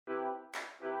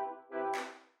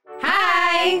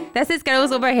Hi! This is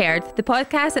Girls Overheard, the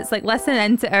podcast that's like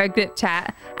listening to our group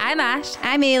chat. I'm Ash.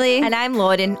 I'm Eilidh. And I'm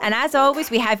Lauren. And as always,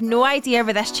 we have no idea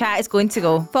where this chat is going to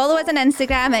go. Follow us on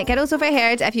Instagram at Girls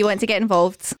Overheard if you want to get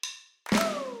involved.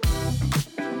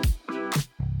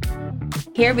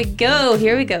 Here we go. Have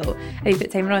you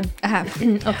put timer on? I have.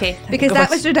 Okay. Because that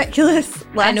was ridiculous.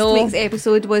 Last week's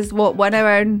episode was what, 1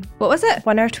 hour and... What was it?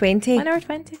 1 hour 20. 1 hour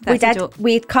 20.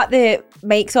 We cut the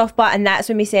mics off, but and that's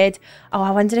when we said, oh, I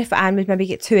wonder if Anne would maybe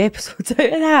get 2 episodes out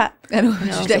of that. I know.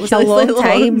 It was a long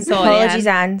time. Sorry, Apologies,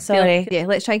 Anne. Sorry. Yeah,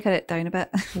 let's try and cut it down a bit.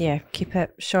 Yeah, keep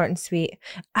it short and sweet.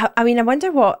 I mean, I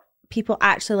wonder what people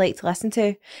actually like to listen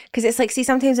to, because it's like, see,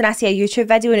 sometimes when I see a YouTube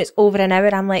video and it's over an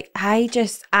hour, I'm like, I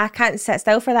can't sit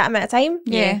still for that amount of time.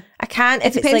 Yeah, I can't.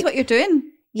 It depends what you're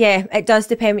doing. Yeah, it does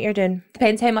depend what you're doing.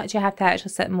 Depends how much you have to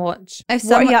actually sit and watch.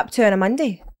 What are you up to on a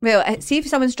Monday? Well, see if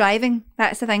someone's driving.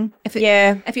 That's the thing. If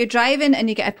you're driving and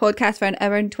you get a podcast for 1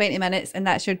 hour and 20 minutes and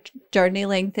that's your journey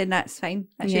length, then that's fine.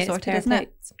 That's your sorted, isn't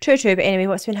it? True. But anyway,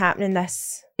 what's been happening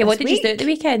this what did week? you do at the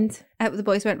weekend? The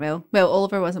boys went well. Well,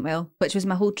 Oliver wasn't well, which was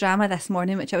my whole drama this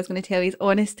morning, which I was going to tell you.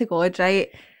 Honest to God, right?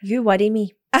 You worry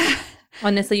me.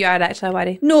 Honestly, you are actually a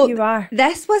worry. No, you are.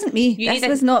 This wasn't me. This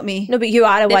was not me. No, but you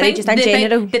are a worry, just in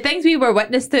general. The things we were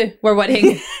witness to were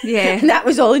worrying. Yeah. And that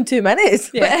was all in 2 minutes.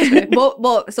 Yeah.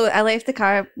 So I left the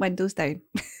car windows down.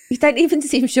 You didn't even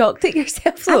seem shocked at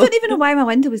yourself, though. I don't even know why my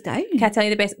window was down. Can I tell you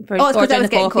the best? It's because I was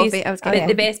getting coffee.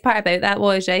 The best part about that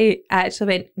was, right, I actually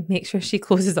went, make sure she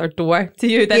closes her door to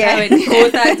you. Then I went,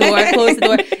 close that door, close the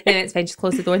door. Then it's fine, just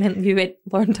close the door. And then you went,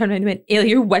 Lauren turned around and went, Eilidh,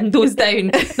 your window's down.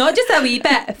 Not just a wee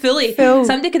bit, fully. Full.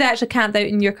 Somebody could actually camp out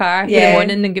in your car in the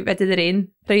morning and get rid of the rain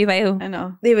for a while. I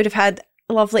know. They would have had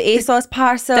lovely ASOS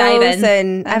parcels and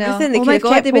everything. They oh my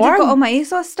God, they would have got all my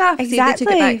ASOS stuff. Exactly. See, if they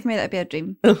took it back from me, that'd be a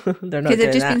dream. They're not Because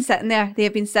they've just that. been sitting there. They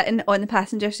have been sitting on the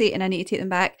passenger seat and I need to take them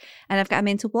back. And I've got a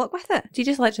mental block with it. Do you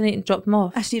just literally need to drop them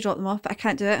off? I just need to drop them off, but I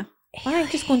can't do it. Why?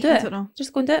 Just go and do it. I don't know.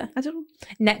 Just go and do it. I don't know.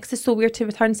 Next is so weird to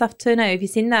return stuff to now. Have you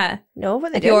seen that? No,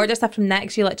 what they If do? you order stuff from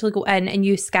Next, you literally go in and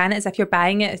you scan it as if you're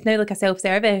buying it. It's now like a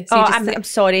self-service. So I'm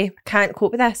sorry. I can't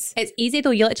cope with this. It's easy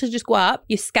though. You literally just go up,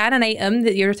 you scan an item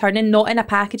that you're returning, not in a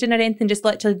packaging or anything, just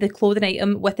literally the clothing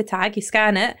item with the tag. You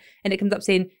scan it and it comes up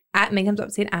saying, mine comes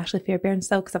up saying Ashley Fairbairn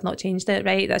still, because I've not changed it,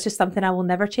 right? That's just something I will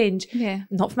never change. Yeah.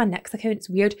 Not for my Next account. It's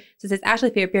weird. So it says Ashley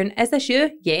Fairbairn. Is this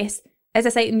you? Yes. Is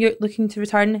this item you're looking to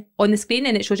return on the screen?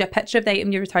 And it shows you a picture of the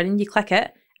item you're returning. You click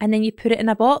it and then you put it in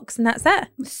a box and that's it.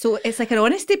 So it's like an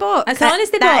honesty box. It's an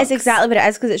honesty box. That is exactly what it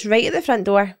is, because it's right at the front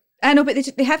door. I know, but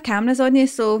they have cameras on you,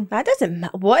 so... That doesn't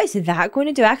matter. What is that going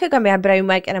to do? I could go me a brown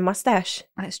wig and a moustache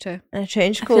That's true. and a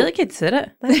trench I coat. feel like you'd suit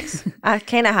it. Thanks. I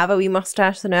kind of have a wee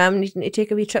moustache, so now I'm needing to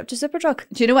take a wee trip to Superdrug.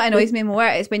 Do you know what annoys me more?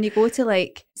 Is when you go to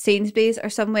like Sainsbury's or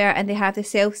somewhere and they have the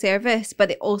self-service, but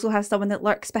they also have someone that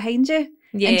lurks behind you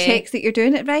and checks that you're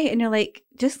doing it right, and you're like,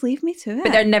 just leave me to it.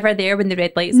 But they're never there when the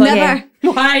red light's on. Never.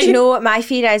 Why? Do you know what my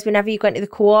fear is? Whenever you go into the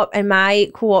co-op, and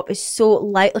my co-op is so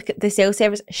loud, like the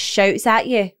self-service shouts at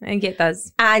you. I think it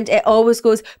does. And it always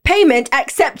goes, payment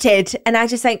accepted. And I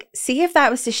just think, see if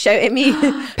that was to shout at me.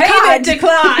 Payment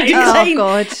declined. Oh,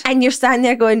 God. And you're standing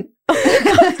there going,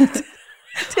 oh, God.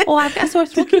 Oh, I've got a sore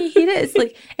throat. Can you hear it?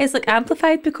 It's like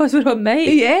amplified because we're on mic.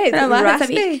 Yeah, it's And I'm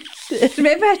laughing at raspy.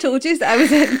 Remember I told you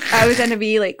that I was in a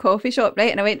wee like coffee shop, right?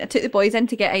 And I took the boys in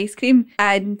to get ice cream,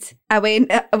 and I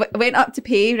went up to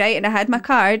pay, right? And I had my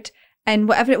card, and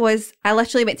whatever it was, I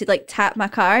literally went to like tap my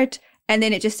card, and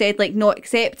then it just said like not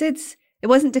accepted. It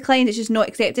wasn't declined, it's just not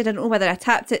accepted. I don't know whether I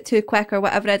tapped it too quick or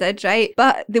whatever I did, right?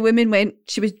 But the woman went,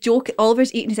 she was joking.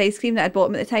 Oliver's eating his ice cream that I'd bought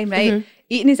him at the time, right? Mm-hmm.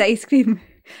 Eating his ice cream.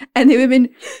 And the woman,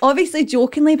 obviously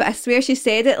jokingly, but I swear she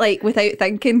said it like without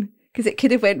thinking, because it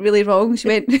could have went really wrong. She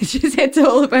said to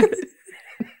Oliver,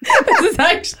 This is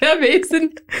actually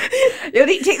amazing. "You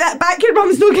need to take that back, your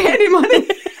mum's not getting any money."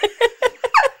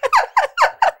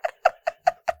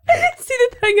 See,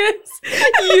 the thing is,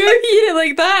 you hear it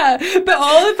like that, but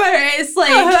Oliver, it's like,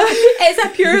 it's a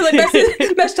pure,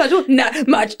 like, Miss Tuttle, not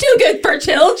much too good for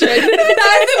children. That's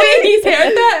the way he's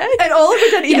heard that. And Oliver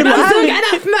didn't even Mum's laugh. not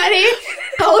got enough money.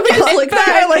 Oliver just looked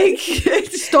at her like,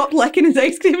 stopped licking his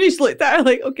ice cream, and he just looked at her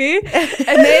like, okay.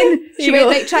 And then she went,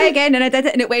 like, try again, and I did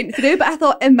it, and it went through. But I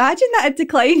thought, imagine that had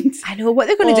declined. I know what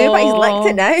they're going to do, but he's licked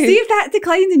it now. See if that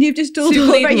declined and you've just told Too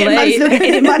Oliver late. your mum's not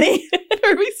getting any money.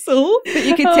 her with soul. But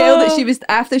you could tell that she was,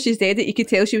 after she's dead, that you could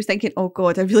tell she was thinking, oh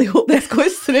God, I really hope this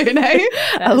goes through now.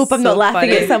 I hope I'm not laughing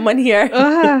at someone here.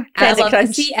 I Credit love crunch.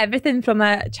 to see everything from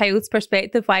a child's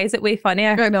perspective. Why is it way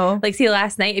funnier? I know. Like, see,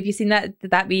 last night, have you seen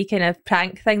that wee kind of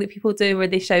prank thing that people do where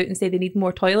they shout and say they need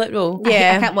more toilet roll?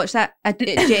 Yeah. I can't watch that. It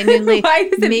genuinely Why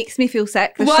does it- makes me feel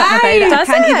sick. There's Why? something about it. I Does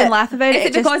can't it? even laugh about Is it.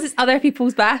 it because it's other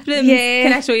people's bathrooms? Yeah.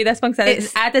 Can I show you this one?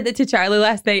 Because I did it to Charlie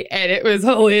last night and it was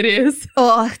hilarious.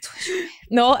 Oh,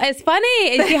 No, it's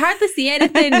funny. You hardly see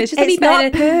anything. It's just a wee It's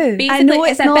not bit of poo. basically, I know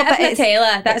it's it's a not, bit of but it's-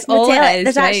 Nutella. That's It's all Nutella. it is.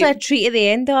 There's right? actually a treat at the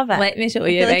end of it. Let me show I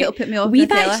you. feel like Right? it'll put me off We've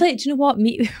Nutella. actually, do you know what?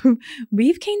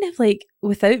 We've kind of like,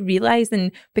 without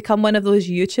realising, become one of those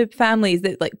YouTube families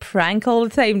that like prank all the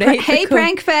time, right? Hey,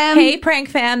 prank fam. Hey, prank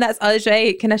fam, that's us,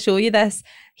 right? Can I show you this?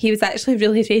 He was actually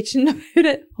really raging about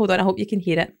it. Hold on, I hope you can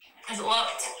hear it. Is it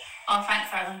locked? Oh, thanks,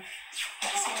 darling.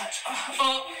 Thanks so much.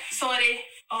 Oh, sorry.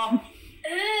 Oh.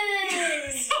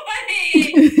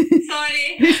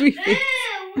 Sorry. This wee face.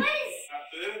 What is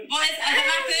my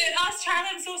food? Oh, Charlie,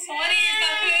 I'm so sorry. Is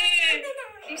my food?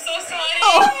 I'm so sorry.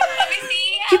 Let me see.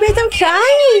 You made them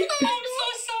cry. I'm so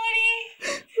sorry.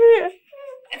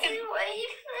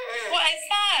 What is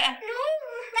that? No,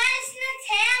 that's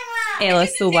Nutella.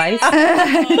 Ella's so wise.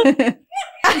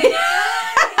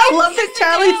 I love that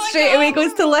Charlie straight away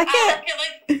goes to lick it. Okay,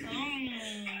 like,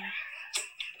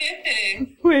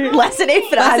 poo-poo. Listening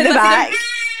for at the back. I knew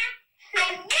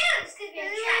it was going to be a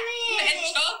trap.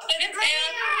 It's chocolate Nutella.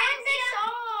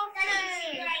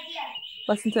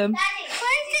 Listen to him. Why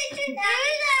did you do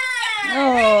that?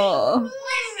 Oh.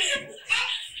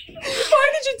 Why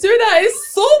did you do that?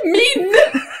 It's so mean.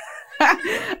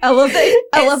 I love that.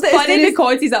 I love that. It's As funny soon as,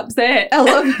 because he's upset. I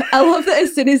love that.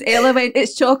 As soon as Ella went,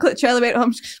 it's chocolate. Charlie went, oh,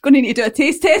 I'm just going to need to do a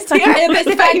taste test here. And it's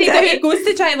to funny find that out. he goes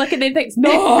to try and look and then thinks,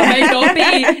 no, it might not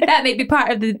be. That might be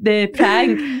part of the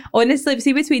prank. Honestly,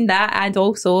 see, between that and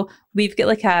also we've got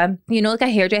like like a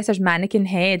hairdresser's mannequin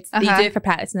head that you do it for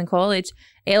practicing in college.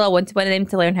 Ella wanted one of them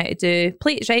to learn how to do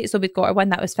plaits, right? So we'd got her one,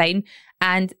 that was fine.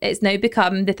 And it's now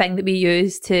become the thing that we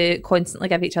use to constantly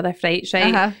give each other frights,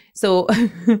 right? So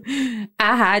I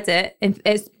had it, and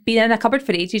it's been in a cupboard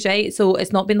for ages, right? So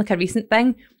it's not been like a recent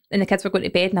thing. And the kids were going to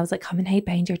bed and I was like, come and hide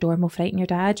behind your door and we'll frighten your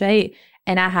dad, right?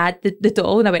 And I had the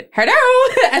doll and I went,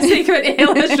 hello! As we go into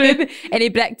Ella's room and he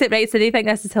bricked it, right? So they think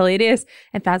this is hilarious.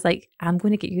 And Dad's like, I'm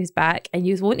going to get yous back and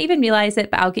yous won't even realise it,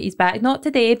 but I'll get yous back. Not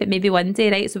today, but maybe one day,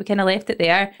 right? So we kind of left it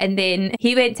there. And then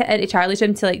he went into Charlie's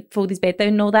room to like fold his bed down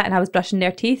and all that. And I was brushing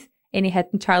their teeth and he hid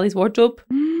in Charlie's wardrobe,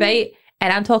 right?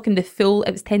 And I'm talking it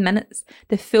was 10 minutes,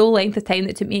 the full length of time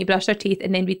that it took me to brush their teeth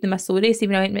and then read them a story. So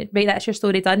when I went, right, that's your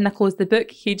story done, and I closed the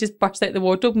book, he just burst out the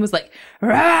wardrobe and was like,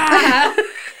 rah!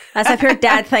 That's a pure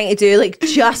dad thing to do, like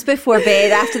just before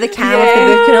bed, after the can with the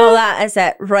book and all that, is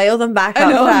it rile them back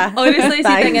up. Honestly, the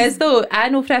thing is though, I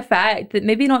know for a fact that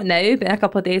maybe not now, but in a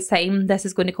couple of days' time, this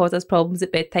is going to cause us problems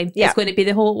at bedtime. Yeah. It's going to be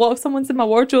the whole, what if someone's in my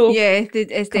wardrobe? Yeah,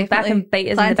 it's Come definitely back and bite us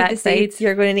in the planted the backside. seeds.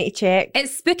 You're going to need to check.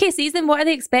 It's spooky season. What are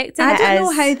they expecting? I It don't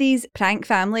know is. how these prank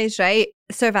families, right,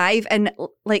 survive and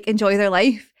like enjoy their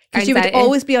life. Because you would Anxiety.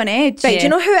 always be on edge. Right, do you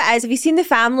know who it is? Have you seen the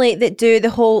family that do the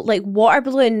whole like water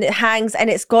balloon that hangs and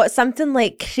it's got something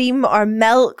like cream or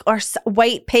milk or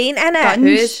white paint in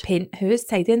it? Who is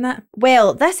tidying that?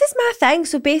 Well, this is my thing.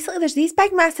 So basically there's these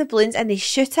big massive balloons and they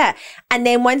shoot it, and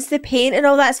then once the paint and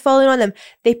all that's falling on them,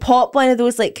 they pop one of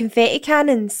those like confetti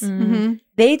cannons. Mm-hmm.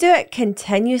 They do it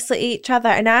continuously to each other,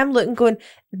 and I'm looking going,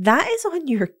 that is on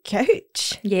your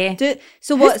couch. Yeah.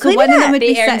 So Who's what? So cleaning one of them it? would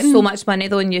They be earn sitting. so much money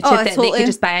though on YouTube Oh, that they totally. could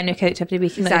just buy a new couch every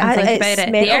week and not Exactly. even think It's about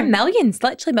it. mental. They earn millions,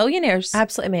 literally millionaires.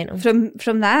 Absolutely mental.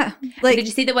 from that. Like, Did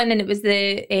you see the one and it was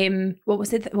the what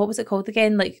was it called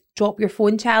again? Like drop your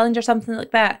phone challenge or something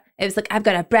like that. It was like, I've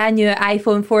got a brand new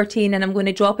iPhone 14 and I'm going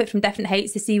to drop it from different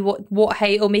heights to see what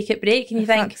height will make it break. And you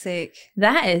for think, fuck's sake.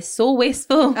 that is so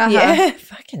wasteful. Uh-huh. Yeah,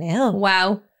 fucking hell.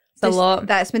 Wow. It's a lot.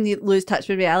 That's when you lose touch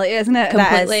with reality, isn't it?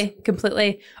 That is.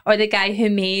 Completely. Or the guy who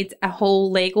made a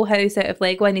whole Lego house out of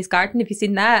Lego in his garden. Have you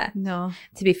seen that? No.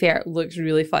 To be fair, it looks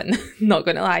really fun. Not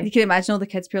going to lie. You can imagine all the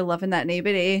kids pure loving that neighbour,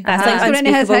 eh? That's Let's like go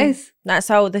into his unspeakable. house. That's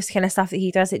all this kind of stuff that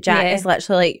he does at Jack Yeah. is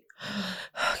literally like,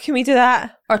 can we do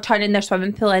that? Or turning their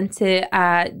swimming pool into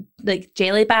a like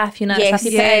jelly bath, you know, that Yes.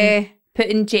 stuff you put in. Yeah.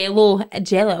 Putting jello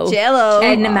Jello.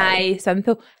 in my swimming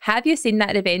pool. Have you seen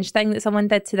that revenge thing that someone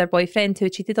did to their boyfriend who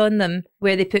cheated on them,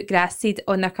 where they put grass seed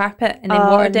on their carpet and then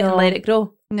Oh, watered it no. and let it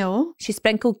grow? No. She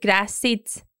sprinkled grass seed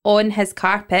on his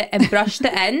carpet and brushed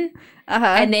it in Uh-huh.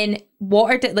 and then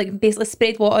watered it, like basically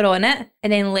sprayed water on it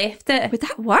and then left it. Would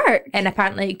that work? And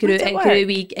apparently it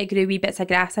grew wee bits of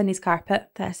grass on his carpet.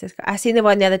 That's just, I seen the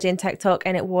one the other day on TikTok,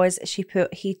 and it was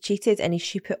he cheated and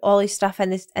she put all his stuff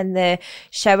in the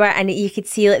shower, and you could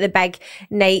see like the big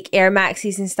Nike Air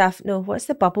Maxes and stuff. No, what's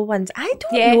the bubble ones? I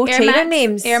don't know trainer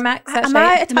names. Air Max. Am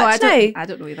I a touch now? I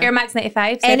don't know either. Air Max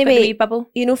 95. Anyway, bubble.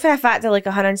 You know, for a fact they're like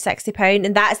 £160,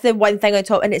 and that's the one thing on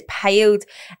top, and it's piled,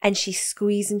 and she's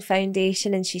squeezing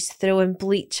foundation and she's throwing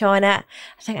bleach on it.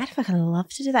 I think I'd fucking love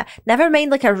to do that. Never mind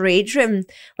like a rage room.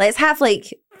 Let's have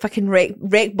like fucking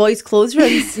wreck boys' clothes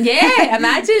rooms. Yeah,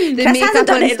 imagine. Chris hasn't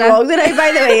done it wrong tonight,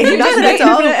 by the way. Nothing at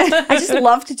all. I just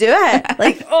love to do it.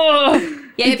 Like, oh,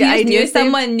 yeah. If you just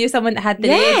knew someone that had the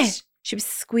rage. She was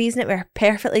squeezing it with her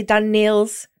perfectly done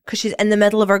nails because she's in the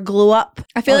middle of her glow up.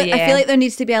 I feel like there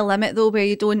needs to be a limit though, where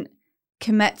you don't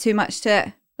commit too much to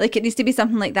it. Like, it needs to be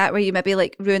something like that where you maybe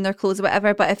like ruin their clothes or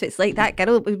whatever. But if it's like that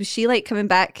girl, was she like coming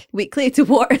back weekly to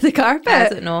water the carpet? I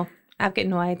don't know. I've got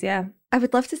no idea. I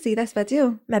would love to see this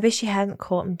video. Maybe she hadn't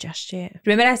caught him just yet.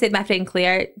 Remember I said my friend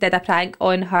Claire did a prank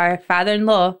on her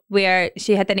father-in-law where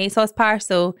she had an ASOS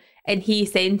parcel and he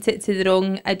sent it to the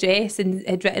wrong address and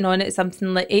had written on it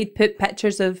something like, he'd put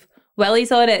pictures of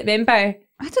willies on it, remember?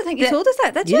 I don't think you told us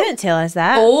that, did you? You didn't tell us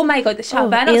that. Oh my God,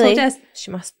 Shabana told us.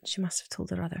 She must have told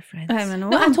her other friends. I don't know.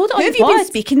 No, I told it on Who the have you been pod.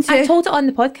 speaking to? I told it on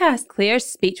the podcast. Claire's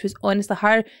speech was honestly,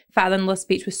 her father-in-law's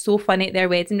speech was so funny at their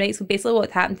wedding, right? So basically what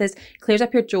happened is Claire's a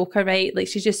pure joker, right? Like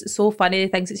she's just so funny,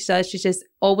 the things that she does, she's just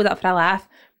always up for a laugh.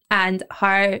 And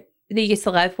they used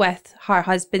to live with her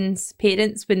husband's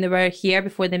parents when they were here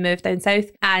before they moved down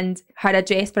south, and her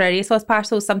address for her ASOS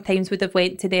parcel sometimes would have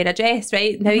went to their address,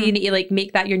 right? Now you need to like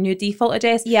make that your new default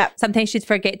address. Yeah. Sometimes she'd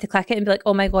forget to click it and be like,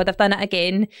 oh my God, I've done it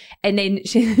again. And then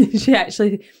she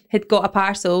actually had got a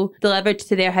parcel delivered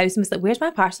to their house and was like, where's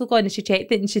my parcel gone? And she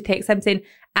checked it and she texted him saying,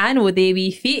 I know they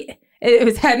wee feet. It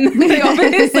was him, like,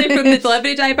 obviously from the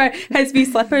delivery driver, his wee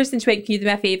slippers. And she went, can you do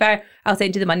me a favour? I'll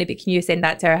send you the money, but can you send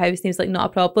that to her house? And he was like, not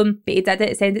a problem. But he did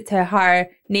it, send it to her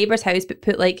neighbour's house, but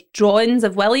put like drawings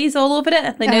of willies all over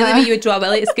it. Like now the way you would draw a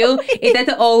willy at school, he did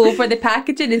it all over the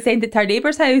packaging and sent it to her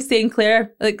neighbour's house saying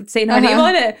Claire, like saying her name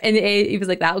on it. And he was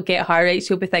like, that'll get her, right?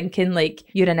 She'll be thinking like,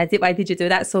 you're an idiot, why did you do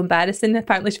that? So embarrassing.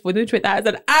 Apparently she phoned him with that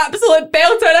as an absolute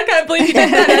belter. I can't believe you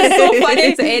did that. That's so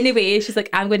funny. So anyway, she's like,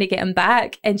 I'm going to get him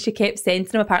back. And she kept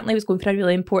sending him, apparently he was going for a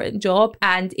really important job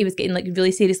and he was getting like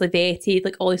really seriously vetted,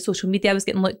 like all his social media was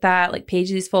getting looked at, like pages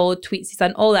he's followed, tweets he's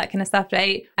done, all that kind of stuff,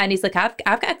 right? And he's like, I've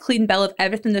got a clean bill of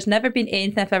everything. There's never been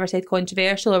anything I've ever said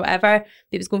controversial or whatever. But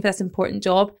he was going for this important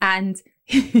job and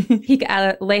he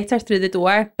got a letter through the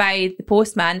door by the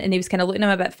postman and he was kind of looking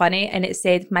at him a bit funny and it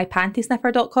said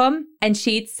mypantysniffer.com and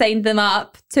she'd signed them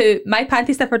up to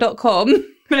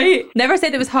mypantysniffer.com, right? Never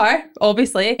said it was her,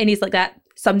 obviously. And he's like, that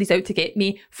somebody's out to get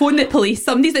me. Phone the police.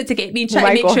 Somebody's out to get me and try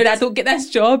to make sure I don't get this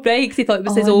job, right? Because he thought it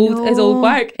was his old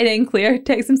work. And then Claire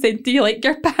texts him saying, do you like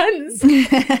your pants?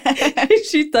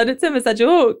 She's done it to him as a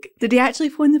joke. Did he actually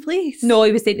phone the police? No,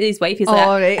 he was saying to his wife, he's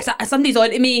like, somebody's on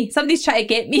to me. Somebody's trying to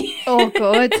get me. Oh,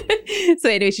 God. So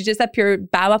anyway, she's just a pure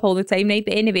bam up all the time, right?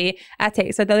 But anyway, I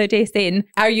texted her the other day saying,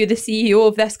 are you the CEO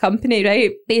of this company,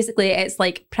 right? Basically, it's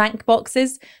like prank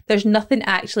boxes. There's nothing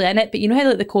actually in it. But you know how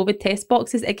like the COVID test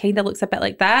boxes, it kind of looks a bit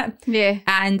like that. Yeah.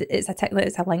 And it's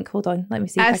a link. Hold on. Let me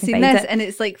see if I can find it. I've seen this and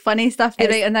it's like funny stuff they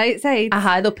write on the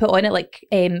outside. They'll put on it like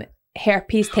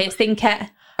herpes testing kit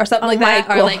or something like that.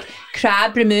 God. Or like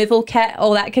crab removal kit,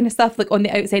 all that kind of stuff, like on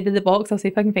the outside of the box. I'll see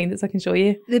if I can find it so I can show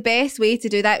you. The best way to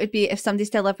do that would be if somebody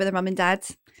still lived with their mum and dad.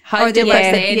 100%. Or they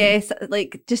lived, yes,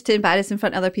 like just to embarrass in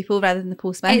front of other people rather than the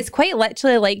postman. It's quite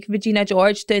literally like Regina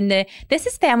George doing this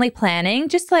is family planning,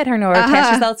 just to let her know our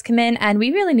test results come in and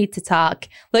we really need to talk.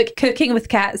 Like cooking with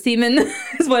cat semen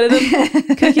is one of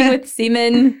them. Cooking with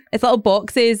semen. It's little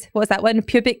boxes. What's that one?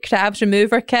 Pubic crabs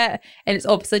remover kit. And it's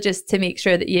obviously just to make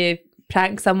sure that you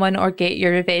prank someone or get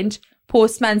your revenge.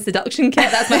 Postman seduction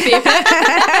kit, that's my favourite.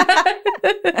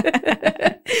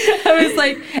 I was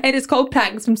like, and it's called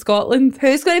Pranks from Scotland.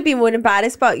 Who's going to be more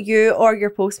embarrassed about you or your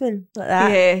postman like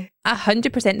that? Yeah.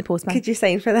 100% the postman. Could you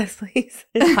sign for this, please?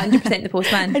 100% the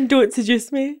postman. And don't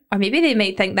seduce me. Or maybe they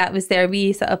might think that was their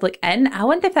wee sort of like in. I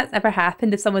wonder if that's ever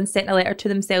happened, if someone sent a letter to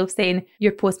themselves saying,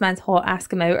 your postman's hot,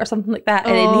 ask him out or something like that.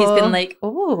 And then he's been like,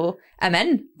 oh, I'm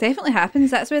in. Definitely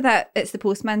happens. That's where it's the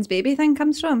postman's baby thing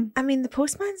comes from. I mean, the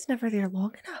postman's never there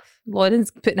long enough. Lauren's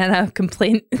putting in a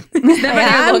complaint. He's never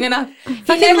there long enough.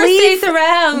 He never stays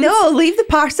around. No, leave the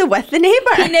parcel with the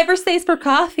neighbour. He never stays for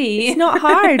coffee. It's not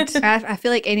hard. I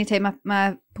feel like anytime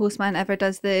my postman ever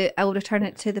does I'll return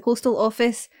it to the postal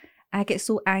office I get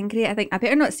so angry. I think I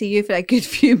better not see you for a good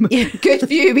few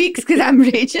weeks because I'm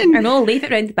raging. I know, leave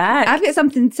it round the back. I've got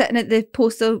something sitting at the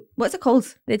postal, what's it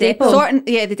called? The depot.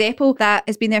 The depot that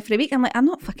has been there for a week. I'm like, I'm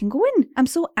not fucking going. I'm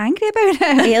so angry about it.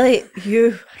 Eilidh,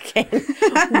 you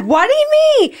again. Worry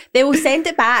me. They will send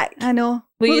it back. I know.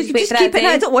 Will you Well, just wait just for keep that it.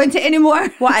 I day? don't want it anymore.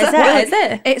 What is it? What is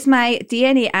it? It's my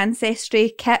DNA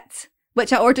ancestry kit,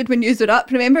 which I ordered when you were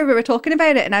up. Remember, we were talking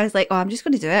about it, and I was like, oh, I'm just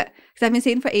going to do it. Because I've been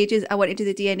saying for ages, I want to do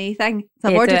the DNA thing. So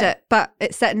I've Yeah, do ordered it. it, but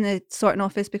it's sitting in the sorting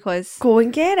office because... Go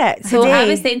and get it. So I today.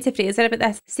 was saying to Fraser about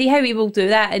this. See how we will do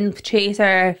that and trace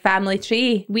our family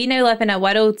tree. We now live in a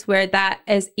world where that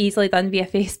is easily done via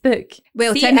Facebook.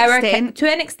 Well, See, to an extent. To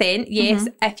an extent, yes,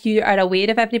 if you are aware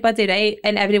of everybody, right,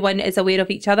 and everyone is aware of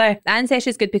each other. Ancestry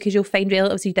is good because you'll find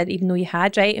relatives you didn't even know you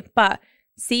had, right? But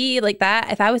see, like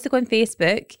that, if I was to go on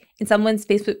Facebook and someone's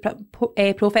Facebook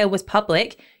profile was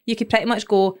public, you could pretty much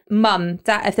go, mum,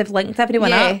 dad, if they've linked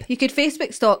everyone up. You could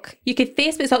Facebook stalk. You could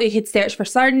Facebook stalk, you could search for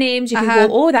surnames, you could Uh-huh.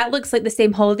 go, oh, that looks like the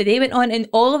same holiday they went on, and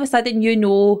all of a sudden you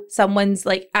know someone's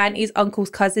like aunties, uncles,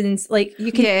 cousins, like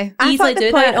you can Yeah. I easily thought the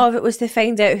do point that. of it was to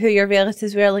find out who your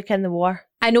relatives were like in the war.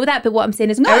 I know that, but what I'm saying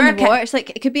is Not our in the war. It's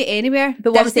like, it could be anywhere.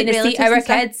 But what I'm Distant saying is, see, relatives our and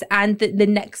stuff. kids and the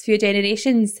next few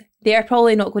generations, they're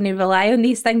probably not going to rely on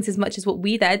these things as much as what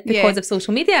we did because Yeah. of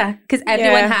social media. Because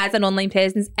everyone Yeah. has an online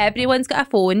presence. Everyone's got a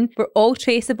phone. We're all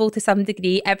traceable to some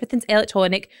degree. Everything's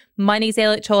electronic. Money's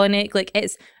electronic. Like,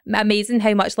 it's amazing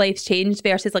how much life's changed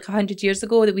versus like 100 years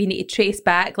ago that we need to trace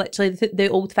back literally the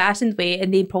old-fashioned way,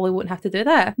 and they probably won't have to do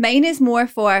that. Mine is more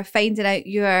for finding out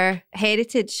your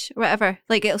heritage or whatever.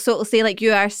 Like it'll say like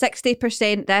you are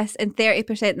 60% this and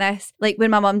 30% this. Like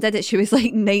when my mum did it, she was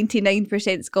like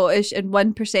 99% Scottish and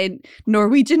 1%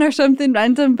 Norwegian or something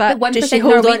random. But But 1% Does she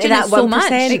hold on to Norwegian that is so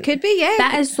much. 1%? it could be, yeah.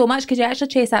 That is so much because you actually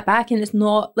trace that back, and it's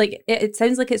not like it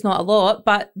sounds like it's not a lot,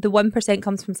 but the 1%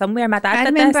 comes from somewhere. My dad I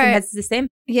did this, remember- and his is the same.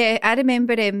 Yeah, I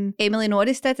remember Emily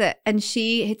Norris did it, and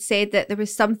she had said that there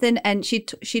was something, and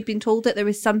she'd been told that there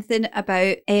was something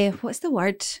about what's the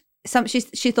word?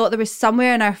 She thought there was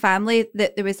somewhere in our family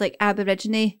that there was like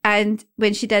Aborigine, and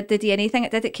when she did the DNA thing,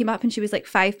 it came up, and she was like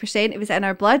 5%. It was in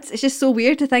our blood. It's just so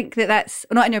weird to think that that's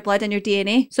not in your blood, in your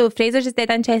DNA. So Fraser's just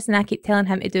dead interested, and I keep telling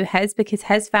him to do his because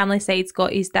his family side's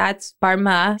got his dad's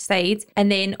Burma side,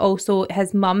 and then also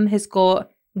his mum has got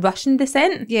Russian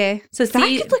descent. Yeah, So that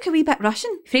see, could look a wee bit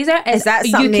Russian. Fraser Is that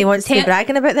you something he can wants to be tell-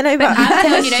 bragging about the now? But I'm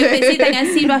telling you now, That's but see, the true. thing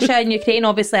is, see Russia and Ukraine,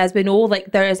 obviously, as we know,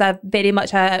 like there is a very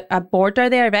much a border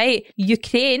there, right?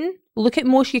 Ukraine, look at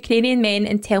most Ukrainian men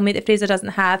and tell me that Fraser doesn't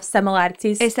have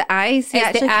similarities. It's the eyes. He It's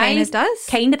actually the kind eyes, of does.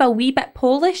 kind of a wee bit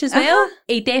Polish as well. Uh-huh.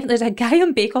 He definitely, there's a guy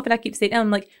on Bake Off, and I keep saying to him,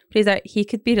 like, Fraser, he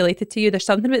could be related to you. There's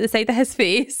something about the side of his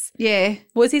face. Yeah,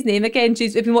 What's his name again?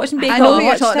 Jeez, we've been watching Bake I know Off. who you're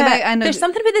watched talking it. about. I know. There's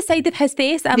something about the side of his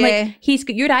face. I'm Yeah. like, he's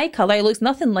got your eye colour. He looks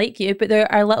nothing like you, but there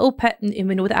are little and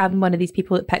we know that I'm one of these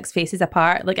people that picks faces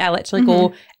apart. Like, I literally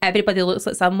go, everybody looks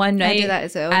like someone, right? I do that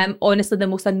as well. Honestly, the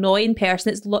most annoying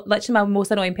person. It's literally my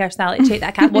most annoying personality trait that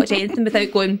I can't watch anything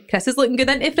without going, Chris is looking good,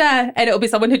 isn't he, and it'll be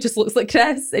someone who just looks like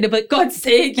Chris, and it'll be like, God's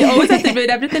sake, you always have to ruin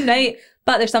everything, right?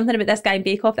 But there's something about this guy in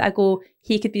Bake Off that I go,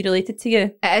 he could be related to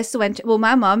you. It is so interesting. Well,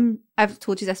 my mum, I've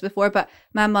told you this before, but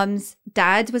my mum's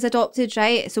dad was adopted,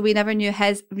 right? So we never knew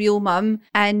his real mum.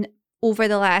 And over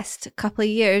the last couple of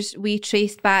years, we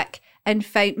traced back and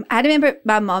found. I remember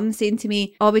my mum saying to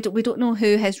me, "Oh, we don't know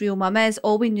who his real mum is.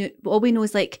 All we know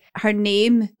is like her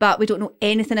name, but we don't know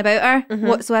anything about her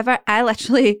whatsoever." I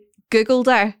literally Googled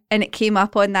her and it came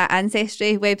up on that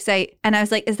Ancestry website, and I was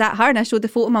like, is that her? And I showed the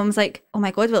photo. Mum was like, oh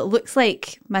my God, well, it looks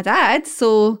like my dad.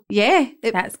 So yeah,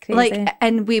 That's crazy. like,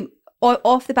 and we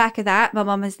off the back of that, my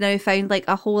mum has now found like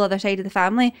a whole other side of the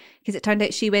family, because it turned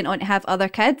out she went on to have other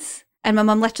kids, and my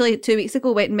mum literally 2 weeks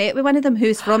ago went and met with one of them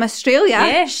who's from Australia.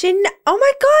 Yeah. Oh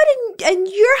my God, and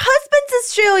your husband's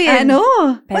Australian. I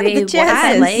know. What are Baby, the what's it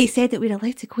chances? like? He said that we're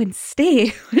allowed to go and stay,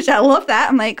 which I love that.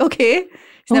 I'm like, okay.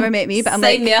 He's never met me, but I'm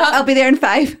sign like, me up. I'll be there in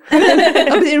 5. I'll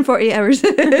be there in 48 hours.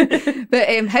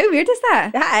 But how weird is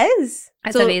that? That is.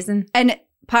 That's So- amazing. And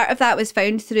part of that was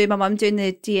found through my mum doing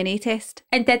the DNA test.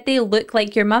 And did they look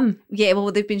like your mum? Yeah,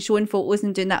 well, they've been showing photos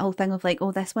and doing that whole thing of like,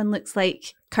 oh, this one looks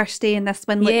like Kirsty and this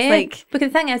one looks like... Because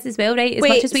the thing is as well, right, as Wait,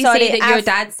 much as we sorry, say that your I've-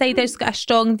 dad's side has got a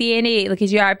strong DNA, like,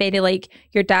 as you are very like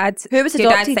your dad's, Who was your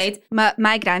dad's adopted? side,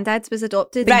 My granddad's was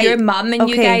adopted. but Right. your mum and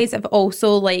you Okay. guys have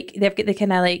also like, they've got the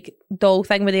kind of like doll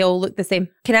thing where they all look the same.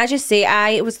 Can I just say,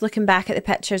 I was looking back at the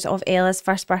pictures of Ella's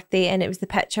first birthday, and it was the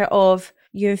picture of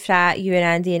you and Frat, you and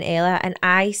Andy and Ella, and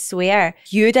I swear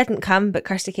you didn't come, but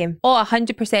Kirsty came. Oh,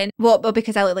 100%. What? But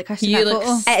because I look like Kirsty in You that look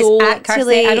photo. so It's like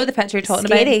actually Kirsty. I know the picture you're talking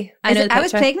scary. about. I know the I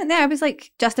was picture. pregnant there. I was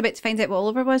like just about to find out what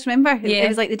Oliver was. Remember? Yeah. It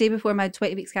was like the day before my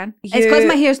 20-week scan. It's You- because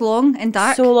my hair's long and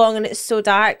dark. So long and it's so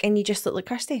dark, and you just look like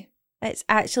Kirsty. It's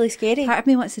actually scary. Part of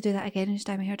me wants to do that again and just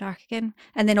dye my hair dark again.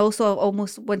 And then also I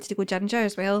almost wanted to go ginger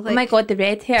as well. Oh my God, the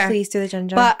red hair. Please do the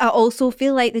ginger. But I also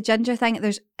feel like the ginger thing,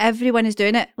 everyone is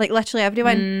doing it. Like literally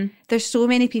everyone. There's so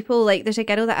many people. Like there's a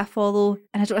girl that I follow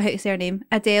and I don't know how to say her name.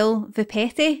 Adele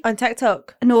Vipetti. on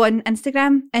TikTok. No, on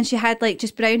Instagram. And she had like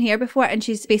just brown hair before and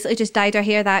she's basically just dyed her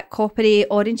hair that coppery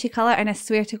orangey colour, and I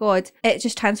swear to God, it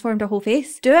just transformed her whole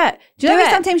face. Do it. Do you know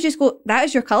how sometimes you just go, that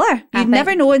is your colour? I You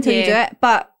never think- know until you yeah. do it.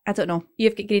 But I don't know.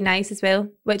 You've got green eyes as well,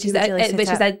 which is You would really which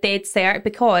suit is a dead cert,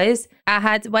 because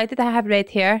why did I have red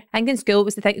hair? I think in school it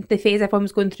was the phase everyone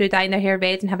was going through dyeing their hair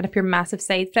red and having a pure massive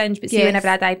side fringe. But see, Yes. whenever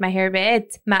I dyed my hair red,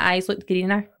 my eyes looked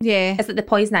greener. Yeah. It's like the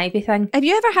poison ivy thing. Have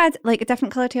you ever had like a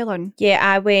different colour tail on? Yeah,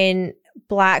 I went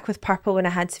black with purple when I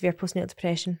had severe postnatal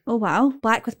depression. Oh wow.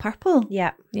 Black with purple.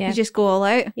 Yeah. Yeah. You just go all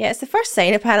out. Yeah, it's the first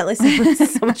sign apparently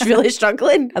someone's really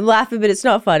struggling. I'm laughing, but it's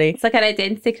not funny. It's like an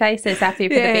identity crisis after you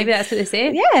put Yeah. a baby. That's what they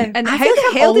say. Yeah. And I how feel the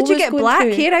like I'm hell did you always get going black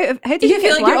through- hair out of? How did Do you, you feel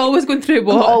get like black? you're always going through I'm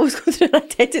what? always going through an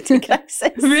identity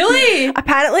crisis. Really?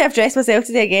 Apparently, I've dressed myself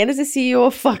today again as a CEO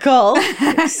of fuck all.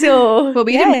 So, Well,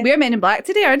 yeah. we're men in black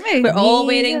today, aren't we? We're all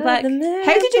wearing black. How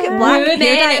did you get black Women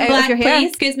hair dye in out black, of your hair? please.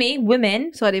 Excuse me,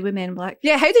 women. Sorry, we're men in black.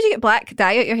 Yeah, how did you get black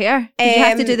dye out your hair? Did you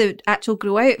have to do the actual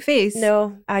grow out phase?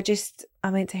 No, I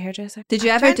went to hairdresser. Did you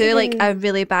I'm ever trying to do like think. a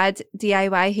really bad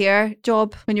DIY hair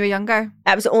job when you were younger?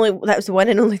 That was the one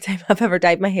and only time I've ever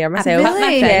dyed my hair myself. Cut my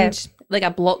Really? fringe, like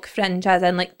a block fringe, as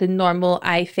in like the normal.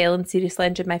 I fell and seriously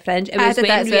injured my fringe. It I was did when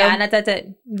that as well. Rihanna did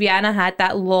it. Rihanna had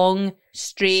that long,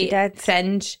 straight did.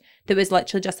 fringe that was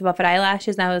literally just above her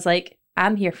eyelashes, and I was like,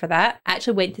 I'm here for that. I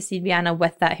actually went to see Rihanna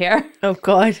with that hair. Oh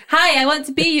God. Hi, I want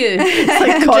to be you. It's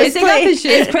like Dressing up cosplay. as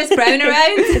Is Chris Brown around?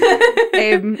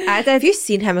 I did. Have you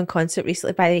seen him in concert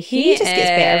recently? By the way, he He just gets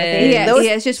better with age. Yeah, Those, he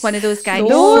is just one of those guys.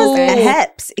 those So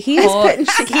hips, he is hot. putting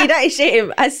Shakira to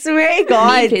shame. I swear to Me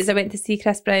God. and Fraser went to see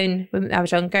Chris Brown when I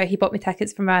was younger. He bought me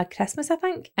tickets for my Christmas, I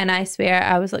think. And I swear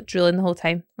I was like drooling the whole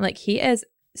time. Like, he is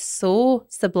so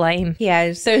sublime. He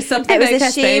is. There's something It was about a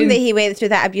Chris shame Brown. that he went through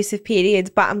that abusive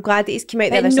period, but I'm glad that he's come out the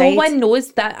But other no side. one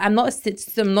knows that. I'm not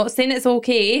saying it's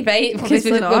okay, right? Because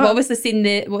Obviously we've not. obviously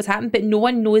seen what's happened, but no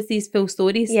one knows these full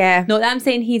stories. Yeah. Not that I'm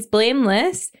saying he's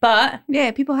blameless, but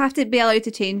Yeah, people have to be allowed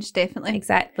to change, definitely.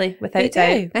 exactly, They without do.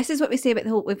 doubt. This is what we say about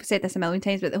the whole, we've said this a million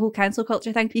times, but the whole cancel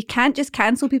culture thing. You can't just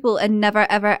cancel people and never,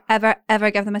 ever, ever,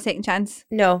 ever give them a second chance.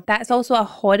 No. That's also a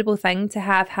horrible thing to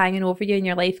have hanging over you in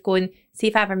your life, going, see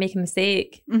if I ever make a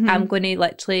mistake, I'm going to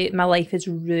literally, my life is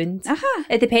ruined. Uh-huh.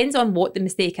 It depends on what the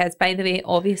mistake is, by the way,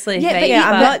 obviously. Yeah, right? but,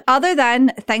 Yeah, I'm but other than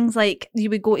things like you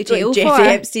would go to jail Like for. Jeffrey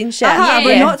Epstein shit. Uh-huh, Yeah.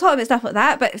 We're not talking about stuff like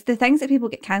that, but it's the things that people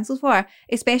get cancelled for,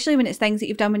 especially when it's things that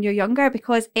you've done when you're younger,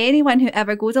 because anyone who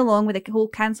ever goes along with the whole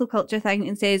cancel culture thing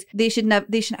and says they shouldn't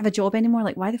have a job anymore,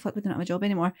 like why the fuck would they not have a job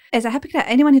anymore, is a hypocrite.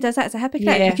 Anyone who does that is a hypocrite,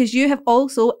 Yeah. because you have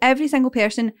also, every single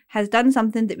person has done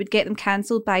something that would get them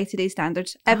cancelled by today's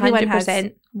standards. Everyone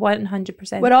 100%,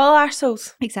 100%. We're all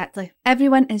arseholes. Exactly.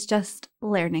 Everyone is just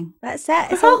learning. That's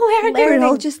it. It's We're all all learning. learning. We're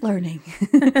all just learning.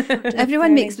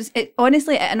 Everyone makes it.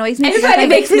 Honestly, it annoys me. Everybody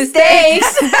makes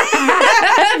mistakes.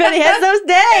 Everybody has those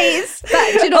days.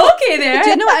 But do you know? Okay there. Do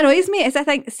you know what annoys me? Is I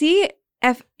think, see,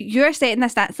 if you're setting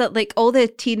this stance that like all the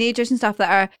teenagers and stuff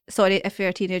that are, sorry if you're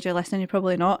a teenager listening, you're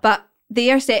probably not, but they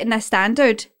are setting a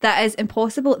standard that is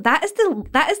impossible. That is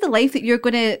the life that you're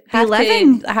going to be Have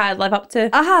living. to live up to.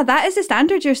 That is the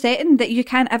standard you're setting, that you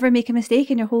can't ever make a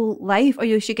mistake in your whole life, or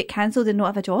you should get cancelled and not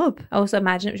have a job. Also,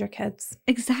 imagine it was your kids.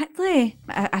 Exactly.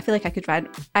 I feel like I could rant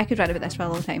about this for a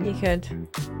long time. You could.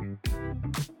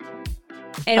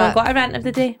 Anyone But- got a rant of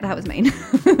the day? That was mine.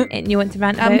 And you want to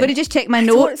rant I'm about? going to just check my I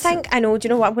don't notes. think I know. Do you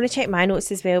know what? I'm going to check my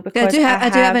notes as well I because do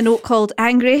have a note called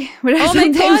angry, where I Oh my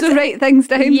sometimes God. will write things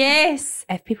down. Yes.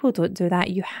 If people don't do that,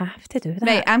 you have to do that.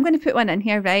 Right, I'm going to put one in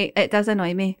here, right? It does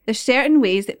annoy me. There's certain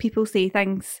ways that people say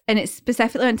things, and it's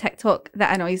specifically on TikTok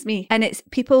that annoys me. And it's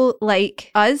people like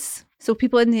us, so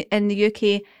people in the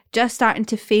UK, just starting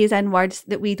to phase in words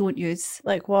that we don't use.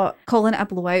 like what? Calling it a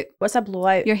blowout. What's a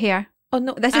blowout? Your hair. Oh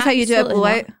no, This is how you do a absolutely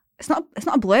blowout. not. It's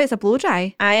not a blowout, it's a blow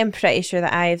dry. I am pretty sure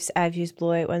that I've used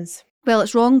blowout once. Well,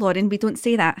 it's wrong, Lauren. We don't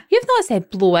say that. You've not said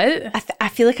blow out. I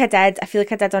feel like I did. I feel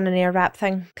like I did on an air wrap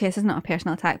thing. Okay, this is not a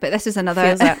personal attack, but this is another.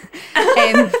 Feels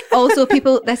it. Also,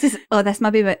 people, this might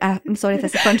be. I'm sorry, if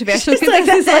this is controversial. Just like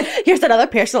this, like, here's another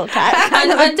personal attack.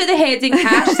 And under the heading,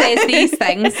 Cash says these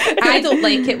things. I don't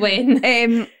like it when.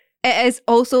 It is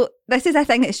also. This is a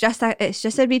thing. It's just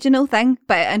a regional thing,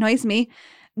 but it annoys me.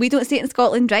 We don't see it in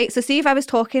Scotland, right? So see if I was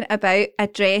talking about a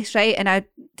dress, right, and I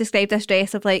described this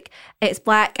dress of like, it's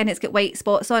black and it's got white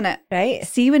spots on it. Right.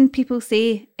 See when people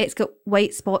say it's got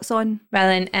white spots on. Well,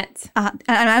 then it. And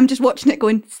I'm just watching it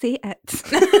going, say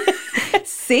it.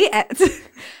 Say it.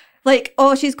 Like,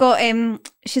 oh, she's got,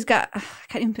 I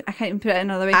can't even put it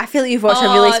another way. I feel like you've watched a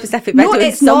really specific video. No, and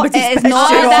it's not. It is somebody's not.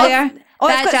 picture It's of- there. Oh,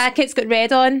 That jacket's got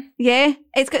red on. yeah,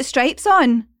 it's got stripes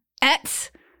on. It's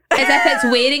As if it's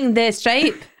wearing the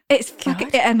stripe. fucking,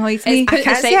 it annoys me. Put I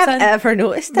can't the say I've stripes on. ever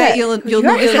noticed Right, it. you'll You're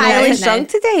notice highly it now. strung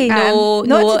today. No,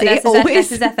 not today, always.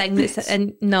 This is a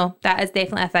thing. No, that is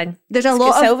definitely a thing. There's a It's lot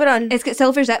got of silver on. It's got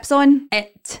silver zips on.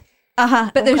 It.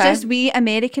 But there's Okay. just wee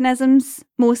Americanisms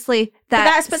mostly But that.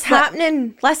 that's what's slip-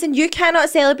 happening. Listen, you cannot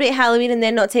celebrate Halloween and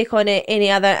then not take on any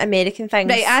other American things.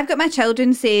 Right, I've got my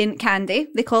children saying candy.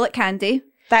 They call it candy.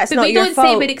 That's But not we your don't fault.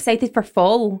 say we're excited for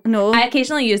fall. No. I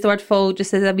occasionally use the word fall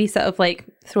just as a wee sort of like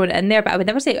throwing it in there, but I would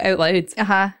never say it out loud.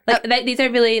 Like these are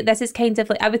really, this is kind of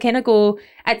like, I would kind of go,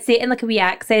 I'd say it in like a wee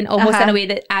accent, almost in a way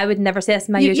that I would never say this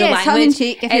in my usual yeah, language. tongue in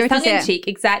cheek, if you were to tongue say in it. cheek,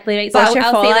 exactly right. What's your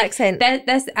I'll fall say like, accent?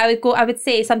 This, I would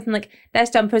say something like, this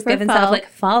jumper's giving sort of fall. like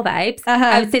fall vibes.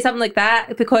 I would say something like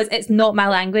that because it's not my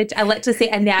language. I literally say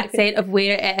it in the accent of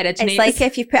where it originates. It's like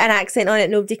if you put an accent on it,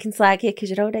 nobody can slag you because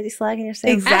you're already slagging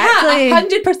yourself. Exactly.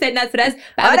 100% that's what it is.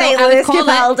 But All right, I would Lewis call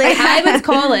Capaldi. I would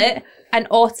call it an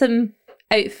autumn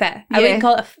outfit. I Yeah. wouldn't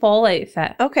call it a fall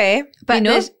outfit. Okay. But you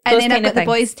know, there's- and those then I've kind got of the things.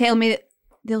 boys tell me that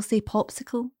they'll say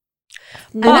popsicle.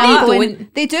 No, I'm they going-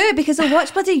 don't. They do because they'll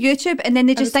watch bloody YouTube and then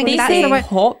they just think They that's say the word.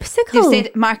 popsicle. They've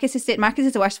said Marcus is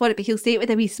the worst for it, but he'll say it with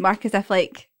a wee smirk as if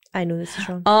like, I know this is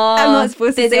wrong. I'm not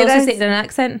supposed to They say also this. say it in an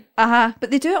accent.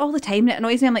 But they do it all the time and it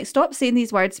annoys me. I'm like, stop saying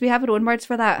these words. We have our own words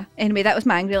for that. Anyway, that was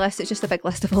my angry list. It's just a big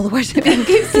list of all the words that we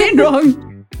keep saying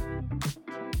wrong.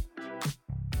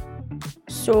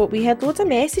 So we had loads of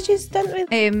messages, didn't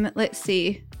we? Let's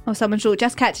see. Oh, someone wrote,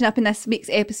 just catching up in this week's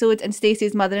episode and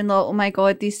Stacey's mother-in-law. Oh my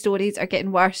God, these stories are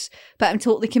getting worse. But I'm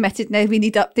totally committed now. We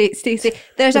need updates, Stacey.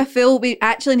 We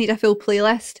actually need a full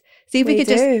playlist. See if we We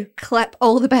could do. just clip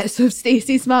all the bits of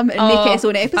Stacey's mum and make it its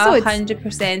own episode.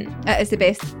 100%. It is the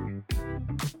best.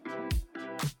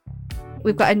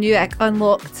 We've got a new ick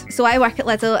unlocked. So I work at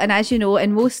Lidl, and as you know,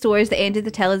 in most stores, the end of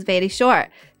the till is very short.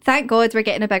 Thank God we're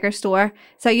getting a bigger store.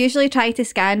 So I usually try to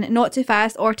scan not too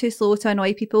fast or too slow to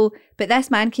annoy people. But this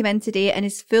man came in today and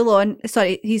he's full on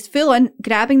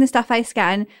grabbing the stuff I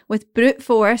scan with brute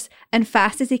force and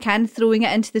fast as he can, throwing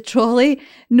it into the trolley.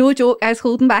 No joke, I was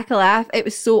holding back a laugh. It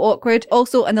was so awkward.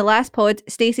 Also, in the last pod,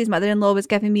 Stacey's mother-in-law was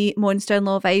giving me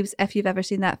Monster-in-Law vibes, if you've ever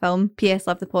seen that film. P.S.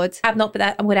 Love the pod. I've not, but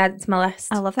that I'm going to add it to my list.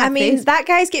 I love that I mean, face. that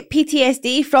guy's get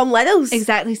PTSD from Lidl's.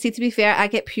 Exactly. See, to be fair, I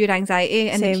get pure anxiety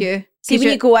in the Same. queue. See, when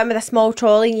you go in with a small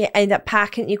trolley and you end up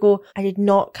packing, you go, I did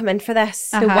not come in for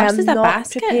this. The worst I'm is a not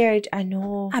basket. prepared. I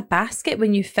know. A basket,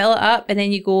 when you fill it up and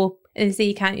then you go and say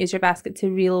you can't use your basket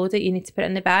to reload it, you need to put it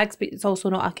in the bags, but it's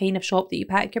also not a kind of shop that you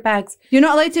pack your bags. You're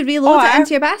not allowed to reload it Or-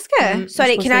 into your basket.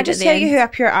 Sorry, supposed can to I leave just at the tell you end. who a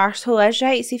pure arsehole is,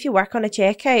 right? See if you work on a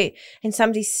checkout and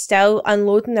somebody's still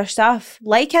unloading their stuff,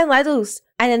 like in Lidl's,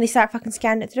 and then they start fucking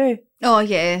scanning it through. Oh,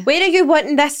 yeah. Where are you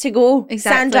wanting this to go, Exactly.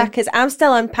 Sandra? Because I'm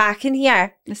still unpacking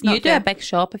here. It's not You do fair. a big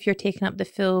shop if you're taking up the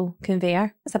full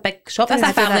conveyor. That's a big shop. That's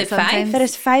I a do that family of five. sometimes. There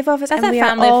is 5 of us That's and a we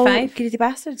family are of all 5. greedy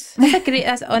bastards. That's a great.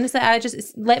 That's honestly,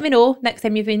 let me know next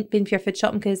time you've been for your food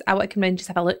shopping because I want to come round and just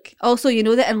have a look. Also, you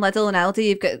know that in Lidl and Aldi,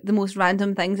 you've got the most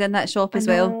random things in that shop as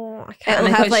well. No, I It'll can't. Oh my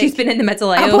have God, like, she's been in the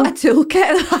middle I aisle. bought a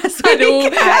toolkit last I week. know.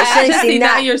 I've I actually just seen seen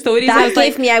that in your stories. I That was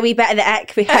gave like, me a wee bit of the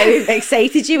ick with how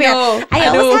excited you were. No, I I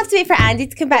always know. have to wait for Andy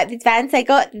to come back to advance. I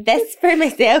got this for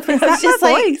myself. And I was that just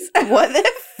my like, what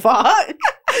the fuck?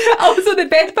 Also, the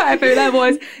best part about that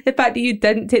was the fact that you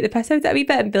didn't take the piss out of it a wee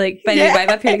bit and be like, by the way, Yeah. why am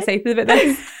I feeling excited about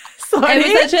this? Sorry. It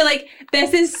was literally like,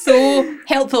 this is so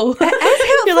helpful.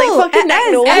 You're like, fucking Nick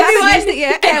is. Nolan.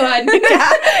 Everyone, get one.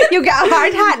 You'll get a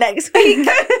hard hat next week.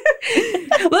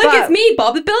 Look, it's me,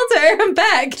 Bob the Builder. I'm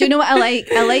back. Do you know what I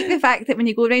like? I like the fact that when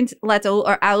you go around Lidl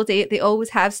or Aldi, they always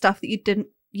have stuff that you didn't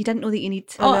know that you need.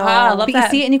 Oh, I love but that. you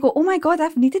see it and you go, oh my God,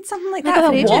 I've needed something like Like that a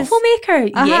for ages. waffle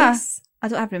maker. Uh-huh. Yes. I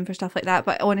don't have room for stuff like that,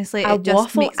 but honestly, A it just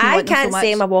waffle. makes me I want them so can't much.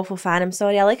 say I'm a waffle fan. I'm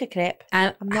sorry. I like a crepe.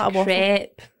 I'm not a waffle.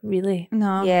 crepe, really.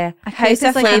 No. Yeah. A House crepe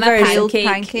of is like a Flavours. peeled Pancake.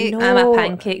 pancake. I'm a No.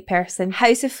 pancake person.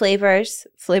 House of Flavors.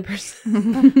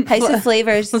 House of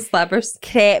Flavors. Slabbers.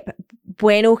 Crepe.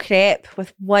 Bueno crepe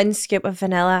with 1 scoop of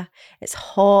vanilla. It's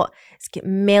hot. It's got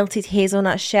melted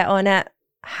hazelnut shit on it.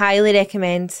 Highly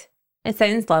recommend. It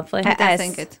sounds lovely. It does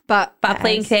sound good. But But a It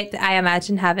plain is. crepe, I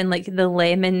imagine having like the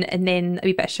lemon and then a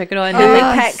wee bit of sugar on. Who Oh,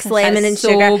 like picks lemon and so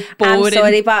sugar? I'm boring.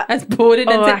 sorry, but That's boring.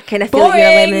 oh, isn't I it? kind of feel like you're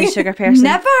a lemon and Boring. sugar person.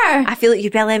 never. I feel like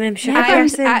you'd be a lemon and sugar I am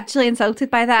person. actually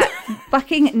insulted by that.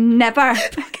 Fucking never.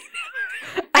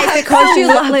 It's because you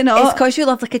love. Absolutely not. It's because you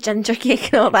love like a ginger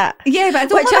cake and all that. Yeah, but I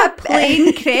don't Which want a I-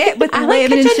 plain crepe with I like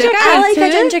lemon a and ginger sugar. I like too.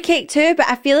 a ginger cake too, but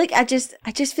I feel like I just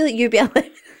feel like you'd be a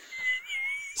lemon.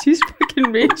 She's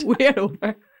fucking rage. We're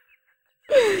over.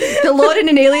 The Lauren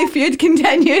and Eilidh feud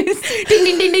continues. Ding,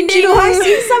 ding, ding, ding, Do you know I ding.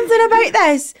 seen something about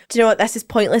this? Do you know what? This is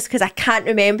pointless because I can't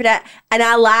remember it. And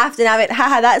I laughed and I went,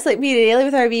 haha, that's like me and Eilidh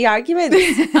with our wee arguments.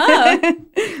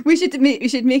 we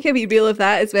should make a wee reel of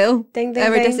that as well. Ding, ding,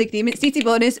 Our ding. disagreements. See, to be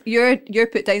honest, your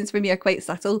put downs for me are quite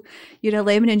subtle. You're a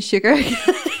lemon and sugar.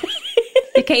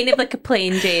 You're kind of like a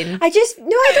plain Jane. I don't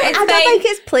fine. think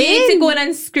it's plain. You need to go and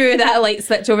unscrew that light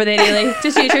switch over there, really.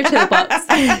 Just use your toolbox.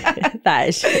 That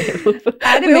is true.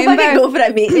 I We hope I remember. can go for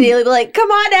it, mate. And Eilidh be like, come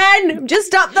on in. I'm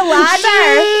just up the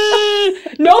ladder.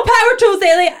 No power tools,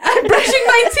 Ellie. I'm brushing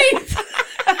my teeth.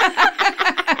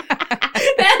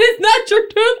 That is not your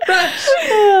toothbrush.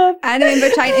 I remember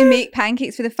trying to make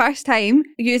pancakes for the first time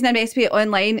using a recipe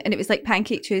online, and it was like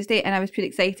Pancake Tuesday, and I was pretty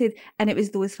excited, and it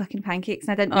was those fucking pancakes,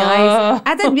 and I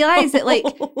didn't realise that like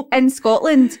in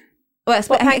Scotland, well, it's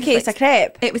What I think it's pancake's a like-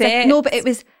 crepe? It was Crepes. no, but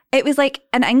it was like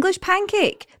an English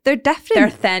pancake. They're different. They're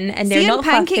thin and they're See, on not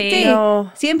Pancake fluffy. Day, No.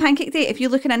 see on Pancake Day, if you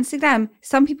look on Instagram,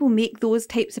 some people make those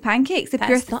types of pancakes. If That's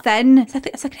you're not- thin,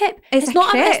 It's a crepe. It's a not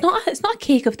crepe. it's not a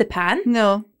cake of the pan.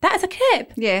 no, That is a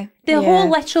crepe. yeah, The Yeah. whole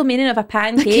literal meaning of a the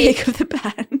pancake cake of the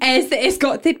pan. is that it's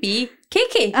got to be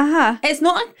cakey. Uh-huh. It's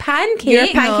not a pancake. Your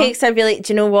pancakes are really,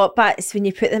 do you know what? But it's when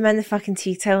you put them in the fucking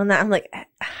tea towel and that, I'm like,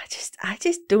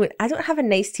 I don't have a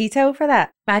nice tea towel for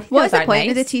that. My teeth What is the are point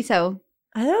of the nice. tea towel?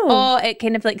 I know. Oh, it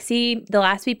kind of like, see, the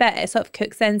last wee bit, it sort of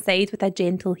cooks inside with a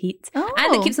gentle heat. And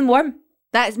it Oh. keeps them warm.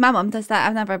 That's my mum does that.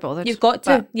 I've never bothered. You've got to.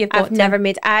 But You've got I've to. never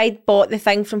made. I bought the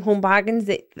thing from Home Bargains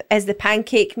that is the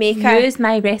pancake maker. Use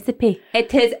my recipe.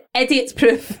 It is idiot's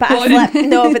proof. But I flip,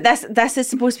 no, but this is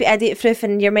supposed to be idiot proof,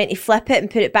 and you're meant to flip it and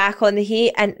put it back on the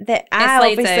heat. And I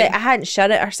slides obviously out. I hadn't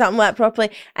shut it or something like that properly,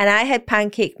 and I had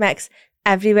pancake mix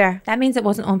everywhere. That means it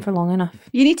wasn't on for long enough.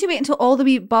 You need to wait until all the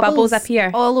wee bubbles appear.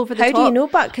 all over the How top. do you know?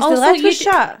 But because the Also, lid was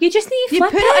shut. You just need to You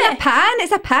flip put it in a pan.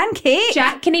 It's a pancake.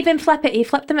 Jack can even flip it. He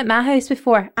flipped them at my house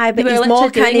before. I but We were his mom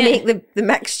literally can't doing make the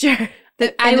mixture. I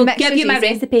and the will mixture's give you my easy.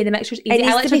 recipe. The mixture's easy. It needs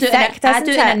I to be literally do thick, it. I doesn't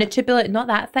do it in a it? Nutribullet. Not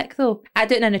that thick though. I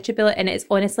do it in a Nutribullet, and it's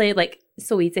honestly like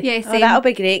so easy. Yeah, Oh, same. that'll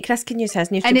be great. Chris can use his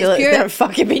And it's Nutribullet. pure- It's never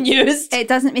fucking been used. It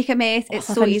doesn't make a mess. It's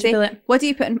I so love easy. Nutribullet. What do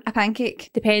you put in a pancake?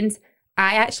 Depends.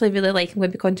 I actually really like. I'm going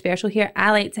to be controversial here.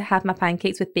 I like to have my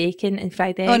pancakes with bacon and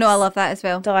fried eggs. Oh no, I love that as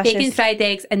well. Delicious. bacon, fried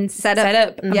eggs, and Syrup.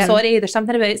 syrup. I'm Yep. sorry, there's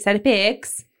something about syrupy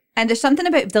eggs. And there's something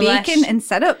about Delish. bacon and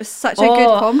syrup. It's such a Oh,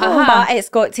 good combo. uh-huh. But it's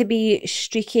got to be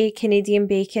streaky Canadian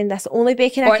bacon. That's the only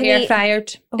bacon I Or can air eat.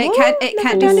 fryered. It can't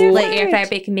never just done like air Air fryer. fryer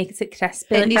bacon makes it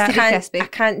crispy. It like needs that. to be crispy. I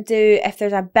can't do if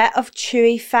there's a bit of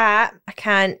chewy fat. I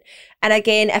can't. And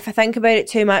again, if I think about it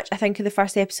too much, I think of the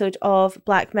first episode of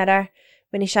Black Mirror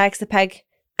when he shags the pig,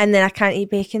 and then I can't eat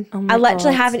bacon. Oh my I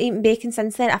literally God. haven't eaten bacon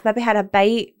since then. I've maybe had a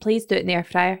bite. Please do it in the air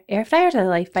fryer. Air fryers are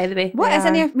life, by the way. What is Yeah.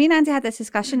 an air? Me and Andy had this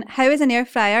discussion. How is an air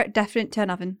fryer different to an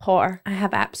oven? Hotter. I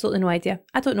have absolutely no idea.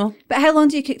 I don't know. But how long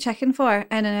do you cook chicken for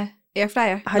in an air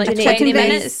fryer? 180 Like 20 degrees.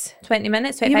 minutes, 20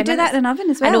 minutes, 25 You would do minutes. that in an oven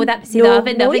as well. I know that. See, No, the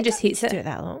oven you just don't heats need to it. do it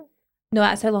that long. No,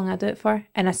 that's how long I do it for.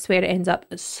 And I swear it ends up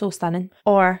so stunning.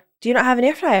 Or do you not have an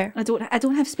air fryer? I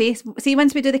don't have space. See,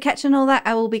 once we do the kitchen and all that,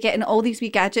 I will be getting all these wee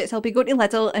gadgets. I'll be going to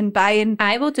Lidl and buying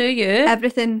I will do you.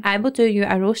 everything. I will do you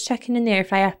a roast chicken in the air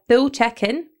fryer. Full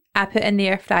chicken, I put in the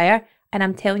air fryer. And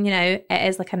I'm telling you now, it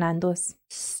is like a Nando's.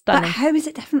 But Stunning. how is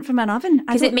it different from an oven?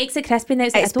 I Because it don't- makes it crispy now.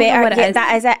 It's like, I It's don't know better. what it Yeah, is.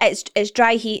 that is it. It's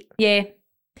dry heat. Yeah.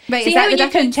 right, See is how that when the you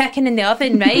cook difference? chicken in the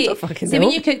oven, right? don't fucking See know.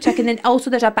 when you cook chicken, then also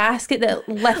there's a basket that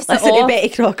lifts Listen it to off. Betty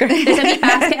Crocker. There's a wee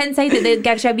basket inside that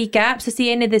gives you a wee gap. So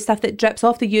see any of the stuff that drips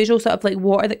off, the usual sort of like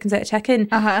water that comes out of chicken,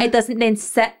 Uh-huh. it doesn't then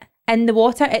sit in the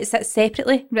water. It sits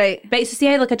separately. Right. Right, so see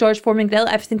how like a George Foreman grill,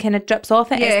 everything kind of drips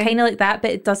off it. Yeah. It's kind of like that,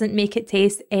 but it doesn't make it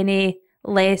taste any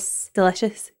less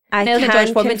delicious. I Now, like a can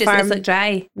George Foreman just confirm it's like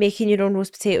dry. making your own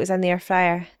roast potatoes in the air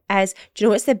fryer is, do you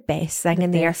know what's the best thing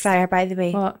in the air best. fryer, by the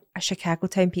way? What? A Chicago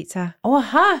Town pizza. Oh,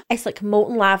 aha. It's like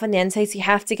molten lava on the inside, so you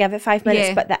have to give it 5 minutes,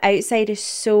 Yeah. but the outside is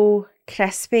so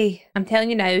crispy. I'm telling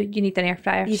you now, you need an air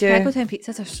fryer. You Chicago do. Town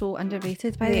pizzas are so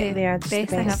underrated, by the way. They are just the best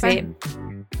thing best. ever. Same.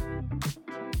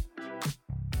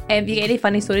 Have you got any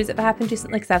funny stories that have happened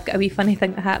recently? Because I've got a wee funny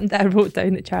thing that happened that I wrote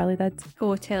down that Charlie did.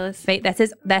 Go tell us. Right, this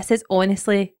is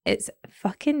honestly, it's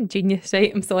fucking genius,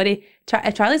 right? I'm sorry.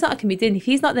 If Charlie's not a comedian, if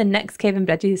he's not the next Kevin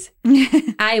Bridges,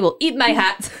 I will eat my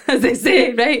hat, as they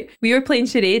say, right? We were playing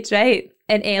charades, right?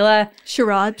 And Ella...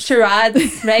 Charades.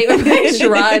 Charades, right? We're playing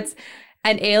charades.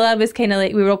 And Ella was kind of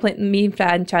like, we were all playing, me and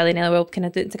Fran, Charlie and Ella were all kind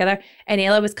of doing it together. And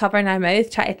Ella was covering her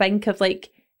mouth, trying to think of like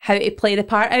how to play the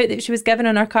part out that she was given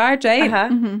on her card, right?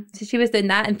 Uh-huh. So she was doing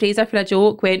that, and Fraser, for a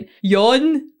joke, went,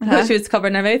 yawn. But she was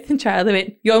covering her mouth, and Charlie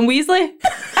went, yawn Weasley.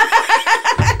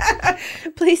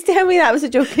 Please tell me that was a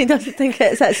joke and he doesn't think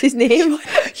that's his name. Yawn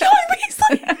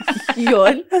Weasley.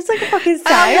 Yawn. That's like a fucking I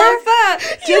sire. love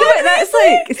that. Do you know what that's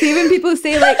like? See, when people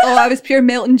say like, "Oh, I was pure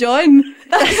Milton John,"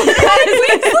 that's what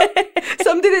that is like.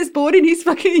 Somebody that's boring, he's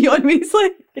fucking Jon Weasley.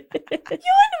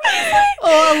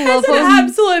 Oh, I love It's an him.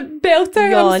 absolute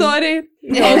belter. Yawn. I'm sorry.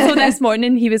 Also, this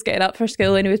morning he was getting up for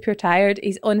school and he was pure tired.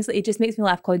 He's honestly, he just makes me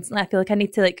laugh constantly. I feel like I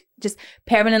need to like just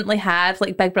permanently have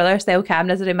like Big Brother style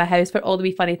cameras around my house for all the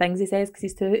wee funny things he says because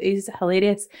he's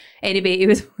hilarious. Anyway, he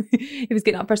was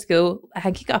getting up for school. I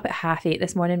think he got up at 8:30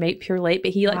 this morning, right? Pure late,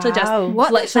 but he literally Wow. just What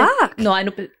the literally, fuck? No, I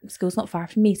know, but school's not far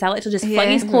from me, so I literally just flung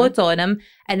Yeah. his clothes on him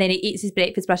and then he eats his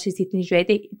breakfast, brushes his teeth, and he's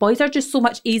ready. Boys are just so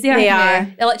much easier. They are.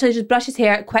 They literally just brush his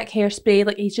hair, quick hairspray.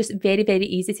 Like he's just very, very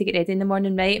easy to get ready in the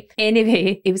morning, right?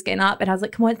 Anyway, he was getting up and I was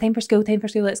like, come on, time for school,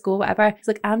 let's go, whatever. He's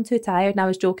like, I'm too tired. And I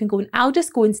was joking, going, I'll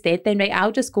just go instead then, right?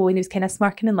 I'll just go. And he was kind of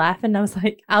smirking and laughing. And I was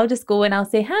like, I'll just go and I'll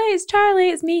say, hi, it's Charlie,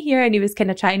 it's me here. And he was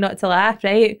kind of trying not to laugh,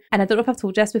 right? And I don't know if I've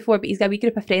told you this before, but he's got a wee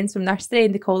group of friends from nursery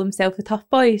and they call themselves the Tough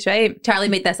Boys, right? Charlie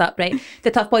made this up, right?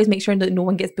 The Tough Boys make sure that no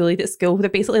one gets bullied at school. They're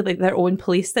basically like their own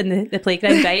police in the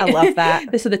playground, right? I love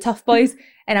that. So the Tough Boys.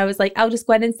 And I was like, I'll just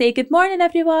go in and say, good morning,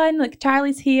 everyone. Like,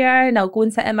 Charlie's here. And I'll go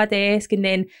and sit at my desk. And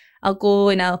then I'll go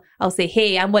and I'll say,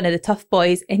 hey, I'm one of the Tough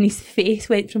Boys. And his face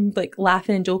went from like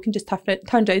laughing and joking, just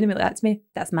turned around and went like, that's me.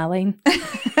 That's my line.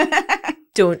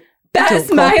 That's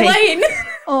Don't my copy. line.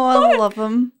 Oh, I love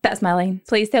him. That's my line.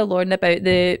 Please tell Lauren about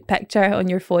the picture on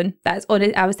your phone. That's on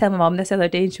it. I was telling my mum this the other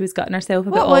day and she was gutting herself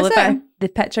about What was Oliver. it? The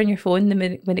picture on your phone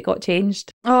when it got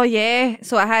changed. Oh yeah.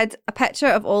 So I had a picture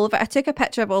of Oliver. I took a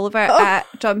picture of Oliver at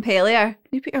Drumpellier.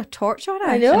 You put your torch on it.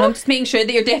 I know. And I'm just making sure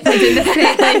that you're definitely doing this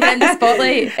correctly. You're in the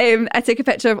spotlight. I took a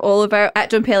picture of Oliver at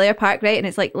Drumpellier Park, right? And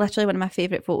it's like literally one of my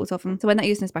favourite photos of him. The one that I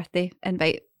used in his birthday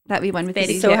invite. That wee one with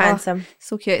Very his So cute. handsome.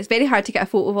 so cute. It's very hard to get a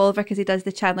photo of Oliver because he does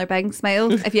the Chandler Bing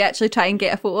smile if you actually try and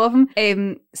get a photo of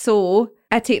him. So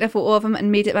I'd taken a photo of him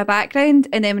and made it my background.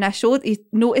 And then when I he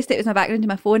noticed it was my background to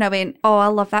my phone, I went, oh, I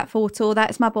love that photo.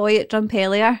 That's my boy at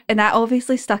Drumpellier. And that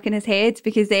obviously stuck in his head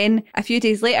because then a few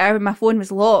days later when my phone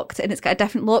was locked and it's got a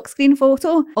different lock screen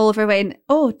photo, Oliver went,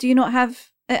 oh, do you not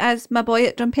have it as my boy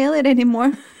at Drumpellier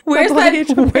anymore? Where's boy my at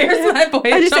Drumpellier. boy?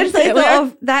 I just instantly thought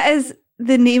of that is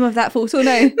the name of that photo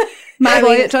now. My I boy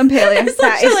mean, at Drumpellier. It's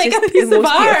That literally is like a just piece the of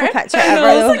most art. beautiful picture I know,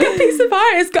 ever, it's like a piece of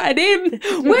art. It's got a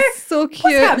name. Where? So What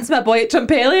cute. happened to my boy at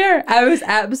Drumpellier? I was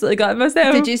absolutely gutting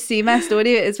myself. Did you see my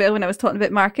story as well when I was talking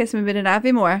about Marcus when we were in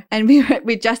Aviemore? And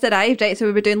we just arrived, right? So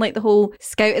we were doing like the whole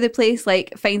scout of the place,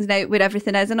 like finding out where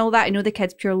everything is and all that. I know the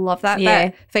kids pure love that Yeah.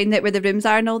 bit, finding out where the rooms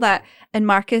are and all that. And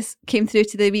Marcus came through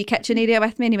to the wee kitchen area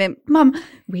with me and he went, Mum,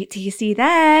 wait till you see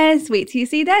this. Wait till you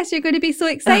see this. You're going to be so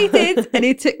excited. And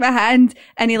he took my hand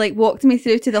and he like walked me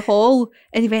through to the hall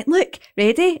and he went, look,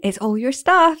 ready? It's all your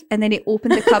stuff. And then he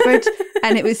opened the cupboard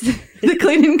and it was the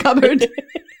cleaning cupboard.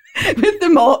 With the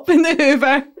mop and the hoover.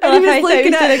 And Oh, he I was thought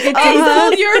looking he at did a good it. job. It's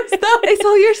all your stuff. It's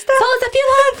all your stuff. Tell us if you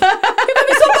love. You got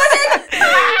me so buzzing.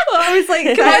 Oh, I was like,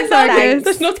 Come "Come on, on, Marcus. Marcus."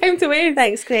 There's no time to waste.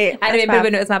 Thanks, great. I That's remember fab.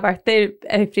 when it was my birthday,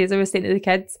 Fraser was saying to the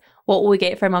kids, what will we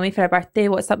get for mummy for her birthday?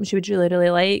 What's something she would really, really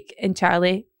like? And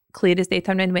Charlie, clear as day,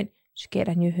 turned around and went, she get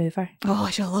a new hoover. Oh,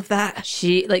 she'll love that.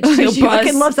 She'll She buzz.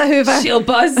 fucking loves a hoover. She'll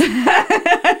buzz.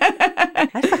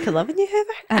 I fucking love a new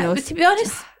Hoover. I know. But to be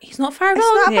honest, he's not far It's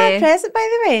wrong. not a Yeah. bad present, by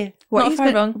the way. What Not are, you far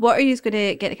gonna, wrong. what are you going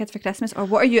to get the kids for Christmas? Or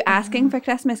what are you asking for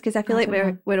Christmas? Because I feel like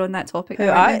we're on that topic. Who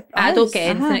now, aren't are? I don't Us. get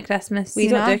anything at Christmas. We You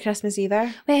don't know? do Christmas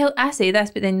either. Well, I say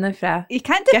this, but then no fra. we? You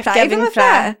can't Gift deprive giving him of fra.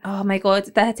 that. Oh my God,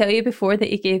 did I tell you before that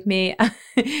he gave me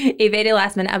a very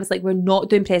last minute, I was like, we're not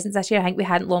doing presents this year. I think we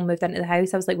hadn't long moved into the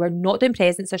house. I was like, we're not doing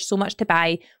presents. There's so much to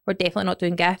buy. We're definitely not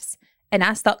doing gifts. And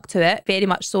I stuck to it very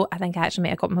much so. I think I actually might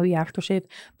have got my wee aftershave.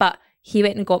 But he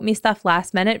went and got me stuff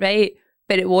last minute, right?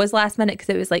 but it was last minute because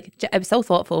it was like, it was still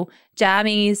thoughtful.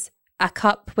 Jammies, a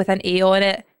cup with an A on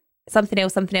it, something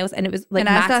else, and it was like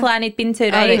Matalan he'd been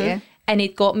to, right? And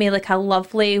he'd got me like a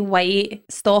lovely white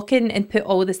stocking and put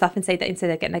all the stuff inside it instead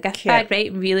of getting a gift bag,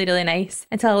 right? Really, really nice.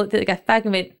 Until I looked at the gift bag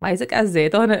and went, why has it got a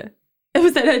Z on it? It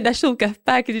was an initial gift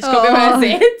bag and he just got me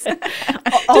with a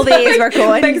Z. All the A's were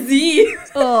gone. Big Z.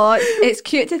 Oh, it's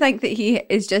cute to think that he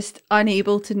is just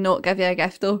unable to not give you a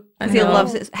gift though. Because he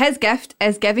loves it. His gift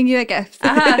is giving you a gift.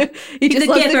 He just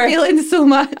loves the feeling so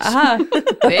much.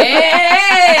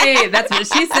 Hey, that's what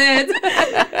she said.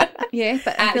 Yeah,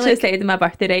 but I actually said on my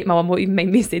birthday, right, my mum won't even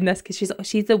mind me saying this because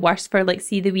she's the worst for like,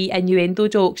 see the wee innuendo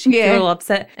jokes. She really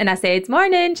loves it. And I said,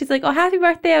 morning. She's like, oh, happy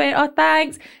birthday. I went, oh,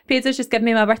 thanks. Fraser's just giving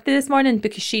me my birthday this morning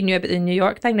because she knew about the New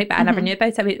York thing, right? But I never knew about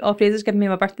it. I went, oh, Fraser's giving me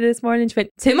my birthday this morning. She went,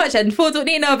 too much info, don't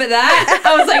need to know about that.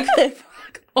 I was like,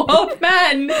 oh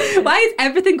man, why is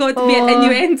everything got to be an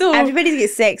innuendo? Everybody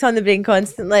gets sex on the brain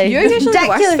constantly. You're usually the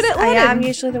worst for it, Lauren. I am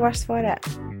usually the worst for it.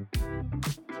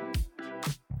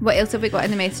 What else have we got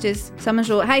in the messages? Someone's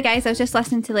wrote, hi guys, I was just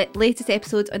listening to the latest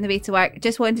episodes on the way to work.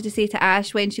 Just wanted to say to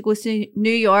Ash, when she goes to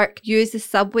New York, use the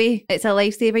subway. It's a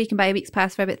lifesaver. You can buy a week's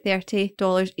pass for about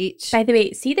 $30 each. By the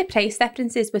way, see the price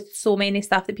differences with so many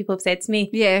stuff that people have said to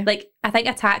me? Yeah. Like, I think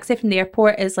a taxi from the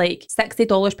airport is like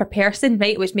 $60 per person,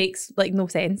 right? Which makes like no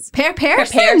sense. Per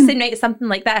person? Per person, right? Something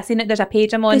like that. I've seen it. There's a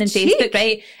page I'm on The in cheek. Facebook,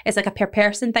 right? It's like a per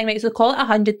person thing, right? So call it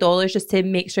 $100 just to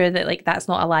make sure that like that's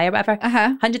not a lie or whatever.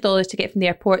 $100 to get from the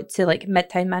airport to like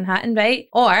Midtown Manhattan, right?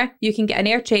 Or you can get an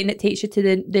air train that takes you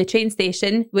to the train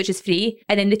station, which is free,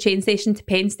 and then the train station to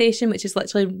Penn Station, which is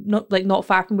literally not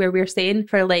far from where we're staying,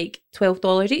 for like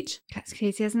 $12 each. That's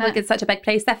crazy, isn't it? Like, it's such a big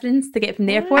price difference to get from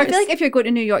the airport. I feel like if you're going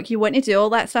to New York, you want to do all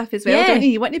that stuff as well, don't you?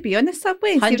 You want to be on the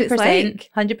subway, 100%,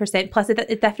 100%. Plus,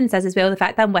 the difference is as well, the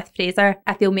fact that I'm with Fraser,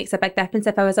 I feel makes a big difference.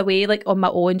 If I was away, like on my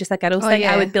own, just a girl's thing,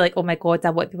 I would be like, oh my God, I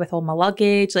want to be with all my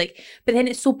luggage. Like, but then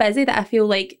it's so busy that I feel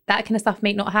like that kind of stuff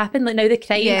might not happen. Like now the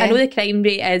crime, I know the crime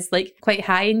rate is like quite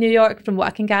high in New York from what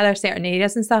I can gather, certain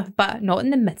areas and stuff, but not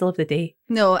in the middle of the day.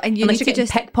 No, and you unless need you're to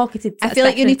just pickpocketed. I feel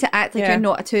like you need to act like you're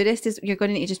not a tourist. You're going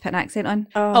to need to just put an accent on.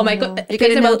 Oh my God, you're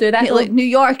Fraser will do that. Like New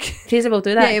York. Fraser will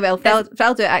do that. Yeah, he will.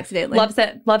 I'll do it accidentally.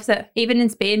 Loves it. Even in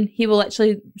Spain, he will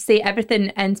literally say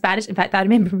everything in Spanish. In fact, I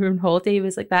remember we were on holiday, he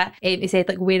was like that. He said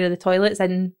like, where are the toilets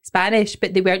in Spanish?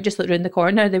 But they weren't just like round the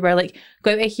corner. They were like,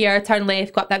 go out of here, turn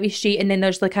left, go up that wee street, and then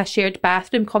there's like a shared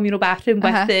bathroom, communal bathroom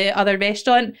with the other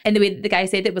restaurant. And the way that the guy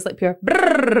said it was like pure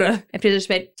brrrr. And Fraser just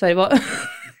went, sorry, what?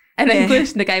 In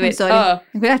English, and the guy went, sorry. oh.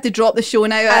 I'm going to have to drop the show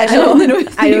now. I know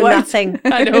nothing.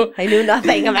 I know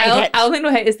nothing about it. I only know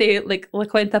how to say like La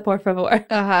Cuenta, por favor.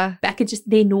 But I could just,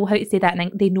 they know how to say that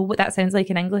they know what that sounds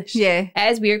like in English. Yeah.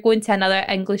 It is weird going to another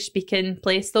English speaking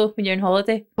place though when you're on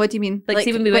holiday. What do you mean? Like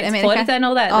see when we went to Florida and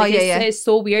all that. Oh, like, yeah. It's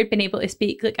so weird being able to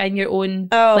speak like in your own,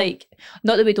 like,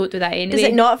 not that we don't do that anyway. Does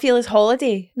it not feel as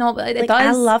holiday? No, but it like,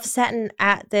 does. I love sitting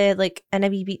at the, like, in a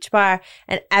wee beach bar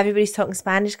and everybody's talking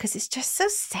Spanish because it's just so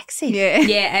sexy. Yeah,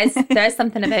 it is. There's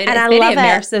something about it. And it's I very love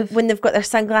immersive. it when they've got their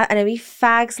sunglasses and a wee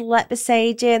fag's lit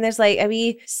beside you and there's like a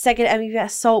wee cigarette, a wee bit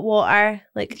of salt water.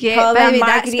 Like, by the way, that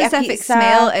margarita specific pizza,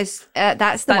 smell is,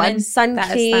 that's the one. sun That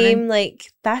is cream. stunning.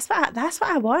 Like, that's what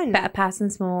I want. Bit of pass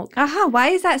and smoke.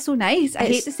 Why is that so nice? I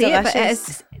hate to say it, but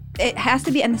it has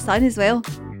to be in the sun as well.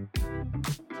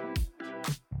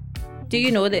 Do you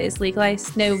know that it's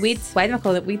legalised? Now, weed, why do I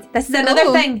call it weed? This is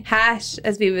another thing. Hash,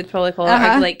 as we would probably call it,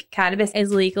 or like cannabis,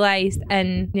 is legalised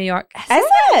in New York. Is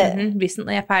it?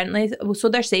 Recently, apparently. So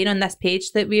they're saying on this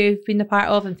page that we've been a part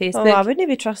of on Facebook. Oh, I wouldn't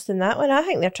be trusting that one. I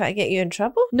think they're trying to get you in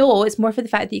trouble. No, it's more for the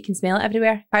fact that you can smell it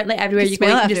everywhere. Apparently, everywhere you go,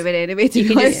 smell you it can everywhere anyway. you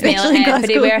can just smell it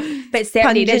everywhere. But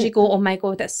certain areas you go, oh my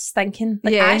God, that's stinking.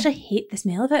 Like, I actually hate the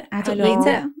smell of it. I don't hate mind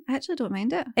it. I actually don't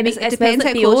mind it. It depends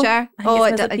how close you are. Oh,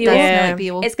 it does smell like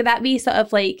BO. It's got that wee sort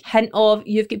of like hint of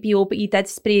you've got BO, but you did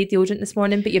spray deodorant this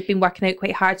morning, but you've been working out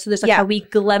quite hard. So there's like a wee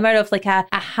glimmer of like a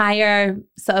higher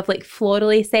sort of like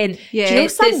florally scent. Yeah. Do you know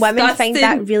It's some women disgusting. find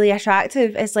that really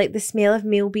attractive? It's like the smell of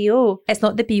male BO. It's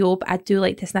not the BO, but I do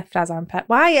like to sniff Fraz's armpit.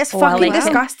 Why? It's I fucking like it.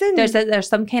 disgusting. There's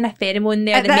some kind of pheromone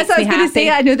there that That's makes what I me was going to happy. say.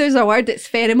 I know there's a word that's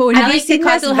pheromone. I Have you like to seen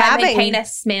this cuddle him and vabbing? kind of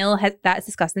smell. That's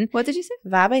disgusting. What did you say?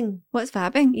 Vabbing. What's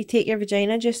vabbing? you take your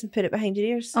vagina juice and put it behind your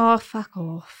ears? Oh, fuck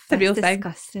off. It's a real That's thing.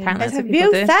 disgusting. Apparently It's that's a what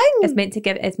people real do. thing.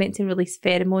 It's meant to release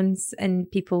pheromones and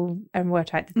people are more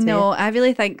attracted to No, I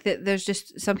really think that there's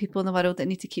just some people in the world that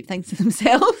need to keep things to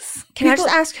themselves. Can I just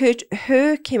ask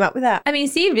who came up with that? I mean,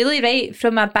 see, really, right,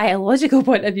 from a biological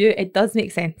point of view, it does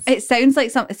make sense. It sounds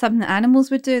like something that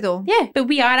animals would do, though. Yeah, but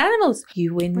we are animals.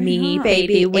 You and me, are.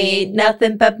 baby, we ain't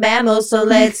nothing but mammals, so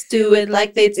let's do it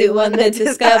like they do on the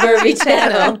Discovery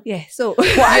Channel. Yeah, so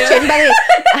Well, actually, by the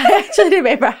way, I actually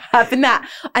remember having that,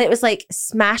 and it was like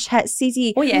smash hit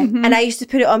CD. Oh, yeah. Mhm. And I used to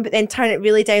put it on, but then turn it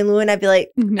really down low, and I'd be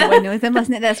like, no one knows them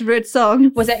listening to this rude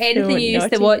song. Was there anything So you used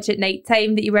to naughty. watch at night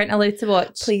time that you weren't allowed to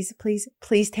watch?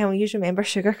 please tell me you remember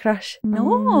Sugar Crush.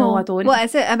 No, I don't. What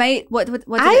is it? What did it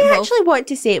I involve? actually want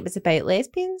to say it was about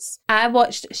lesbians. I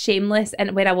watched Shameless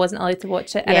and when I wasn't allowed to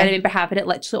watch it, and Yeah. I remember having it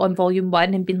literally on volume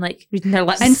 1 and being like reading their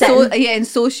lips. And so sitting. and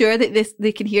so sure that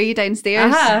they can hear you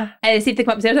downstairs. And see if they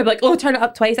come upstairs, I'd be like, oh, turn it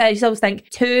up twice. I just always think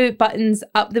 2 buttons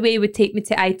up the way would take me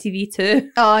to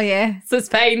ITV2. Oh yeah. So it's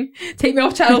fine. Take me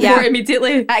off channel Yeah. 4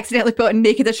 immediately. Accidentally put on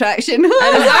Naked Attraction. And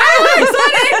I was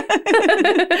like,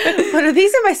 sorry. What are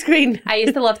these on my screen? I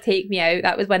used to love Take Me Out.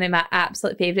 That was one of my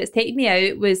absolute favourites. Take Me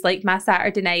Out was like my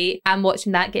Saturday night. I'm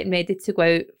watching that, getting ready to go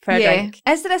out for a drink.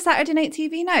 Is there a Saturday night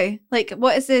TV now? Like,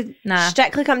 what is the? Nah,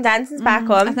 Strictly Come Dancing's back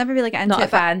I've on. never really got into not a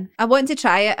it. But fan. I want to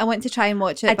try it. I want to try and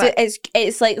watch it. I do,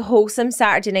 it's like wholesome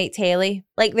Saturday night telly.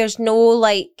 Like there's no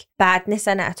like badness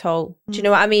in it at all. Do you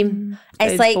know what I mean?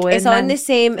 It's Sounds like boring it's on then. the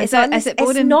same. Is It's it- on. is This, it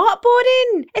boring? it's not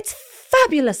boring. It's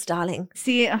fabulous, darling.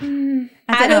 See, I I don't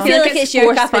don't know. feel like it's your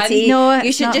forced cup of fun. tea. No, you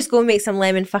it's should not. just go make some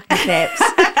lemon fucking crepes.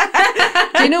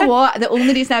 Do you know what? The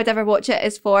only reason I would ever watch it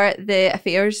is for the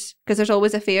affairs, because there's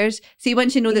always affairs. See,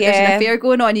 once you know that there's Yeah. an affair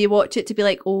going on, you watch it to be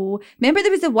like, oh, remember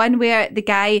there was the one where the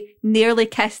guy nearly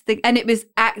kissed and it was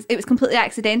completely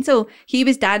accidental. He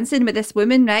was dancing with this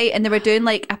woman, right? And they were doing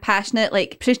like a passionate,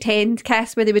 like pretend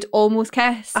kiss where they would almost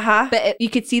kiss. Uh-huh. But you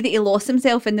could see that he lost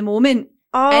himself in the moment.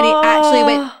 And he actually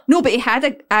went, no, but he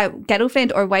had a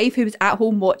girlfriend or wife who was at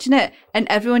home watching it. And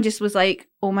everyone just was like,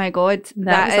 oh my God,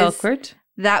 That was is awkward.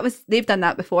 they've done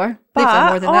that before. They've done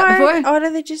more than that before. Or are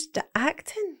they just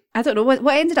acting? I don't know what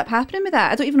ended up happening with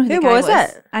that. I don't even know who Who the guy was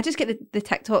was. it? I just get the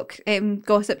TikTok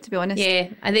gossip, to be honest. Yeah,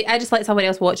 I just let someone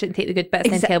else watch it and take the good bits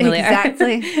and then tell me later.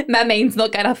 Exactly. My mind's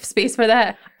not got enough space for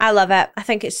that. I love it. I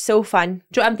think it's so fun.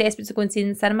 Do you know what I'm desperate to go and see in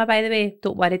the cinema, by the way?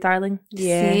 Don't worry, darling.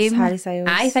 Yes, Same. Harry Styles.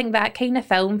 I think that kind of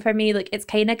film for me, like it's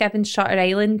kind of given Shutter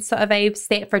Island sort of vibes.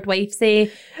 Stepford Wives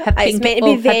say It's meant to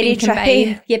be very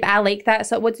trippy. Yeah, but I like that.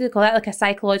 So what do they call that? Like a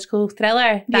psychological thriller.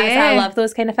 I Yeah. love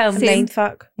those kind of films. Same.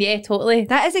 Mindfuck. Yeah, totally.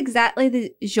 That is exactly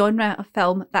the genre of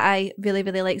film that I really,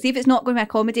 really like. See, if it's not going to be a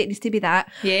comedy, it needs to be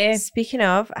that. Yeah. Speaking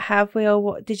of, have we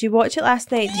all? Did you watch it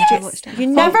last night? I Did watched it. you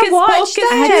never Focus, watched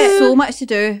focus. I it? had so much to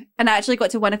do, and I actually got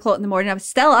to 1 o'clock in the morning. I was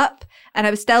still up and I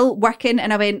was still working,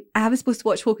 and I went, I was supposed to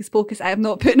watch Hocus Pocus. I am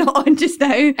not putting it on just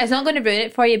now. It's not going to ruin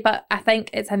it for you, but I think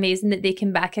it's amazing that they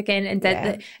came back again and did Yeah.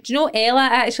 that. Do you know Ella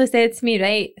actually said to me,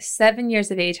 right, 7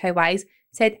 years of age, how wise,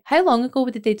 said, how long ago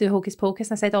did they do Hocus Pocus?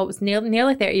 And I said, oh, it was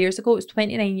nearly 30 years ago. It was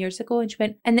 29 years ago. And she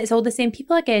went, and it's all the same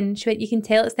people again. She went, you can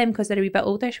tell it's them because they're a wee bit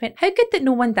older. She went, how good that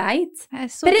no one died. That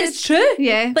is so But good. it's true.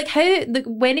 Yeah. Like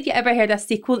when have you ever heard a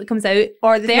sequel that comes out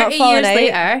Or they've not 30 fallen years out,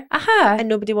 later? and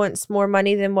nobody wants more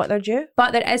money than what they're due.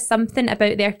 But there is something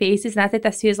about their faces, and I did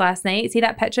this to you last night. See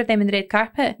that picture of them in the red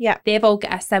carpet? Yeah. They've all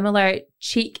got a similar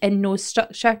cheek and nose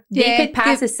structure. Yeah, They could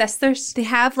pass they- as sisters. They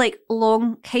have like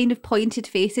long, kind of pointed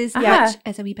faces, Uh-huh. which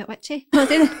is a wee bit witchy. Not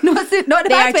saying, not in a They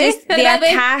bad are way. just they are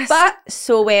Really? cast But-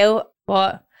 so well.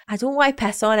 What? I don't want to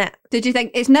piss on it. Did you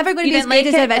think it's never going to You be as didn't like good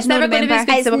as the it? It's original? never gonna be as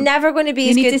remember? good. It's So never going to be you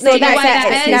as need good. to No, say that's why it.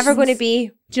 that It's is. never going to be.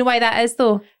 Do you know why that is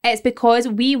though? It's because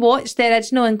we watched the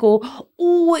original and go,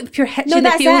 oh, if you're hitching No, the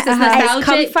that's feels, it. it's It's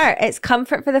nostalgic. comfort. It's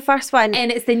comfort for the first one. And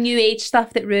it's the new age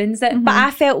stuff that ruins it. But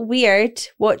I felt weird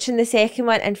watching the second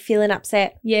one and feeling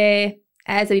upset. Yeah,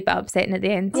 it is a wee bit upsetting at the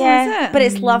end. Oh, Yeah, is it? but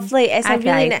it's lovely. It's I a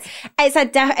really, cried.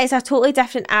 it's a totally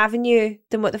different avenue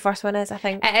than what the first one is. I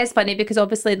think. It is funny because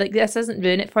obviously, like, this doesn't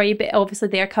ruin it for you, but obviously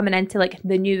they're coming into like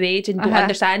the new age and don't Uh-huh.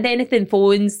 understand anything.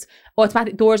 Phones,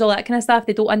 automatic doors, all that kind of stuff.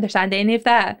 They don't understand any of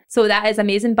that. So that is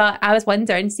amazing. But I was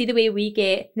wondering, see the way we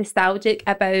get nostalgic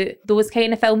about those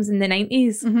kind of films in the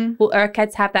 90s? Mhm. Will our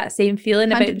kids have that same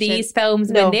feeling about 100%. these films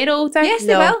No. when they're older? Yes,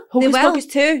 they will. They Hocus will. Pocus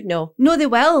 2? No. No, they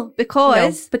will,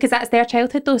 because Because that's their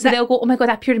childhood though. So That- they'll go, oh my God,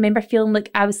 I pure remember feeling like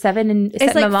I was 7 and sitting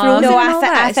It's with like my mum. Frozen No, and all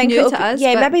that. I It's think new it'll to be- us,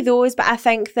 yeah, but- maybe those, but I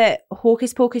think that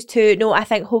Hocus Pocus 2, no, I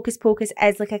think Hocus Pocus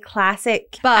is like a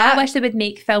classic. I but wish they would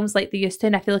make films like they used to,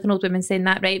 and I feel like an old woman saying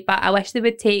that, right? But but I wish they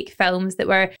would take films that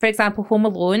were, for example, Home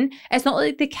Alone. It's not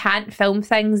like they can't film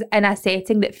things in a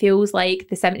setting that feels like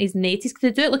the 70s and the 80s, because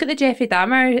they do it. Look at the Jeffrey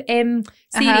Dahmer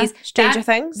series. Stranger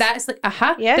Things. That's like,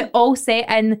 Yeah. they're all set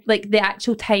in like the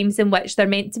actual times in which they're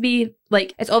meant to be.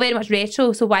 Like, it's all very much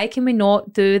retro, so why can we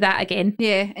not do that again?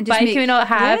 Yeah, and just Why can we not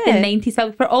have the Yeah. 90s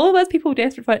films for all of us people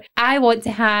desperate for it? I want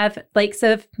to have likes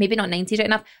of, maybe not 90s right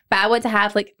enough, but I want to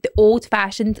have like the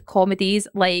old-fashioned comedies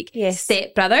like Yes.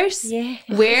 Step Brothers. Yeah.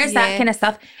 Where's that Yeah. kind of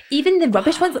stuff? Even the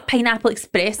rubbish ones like Pineapple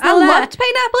Express. and I all that. loved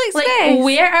Pineapple Express. Like,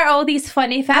 where are all these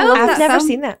funny films? love I've that never film.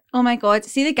 seen that. Oh my God.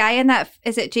 See the guy in that,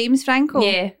 is it James Franco?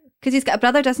 Yeah, Because he's got a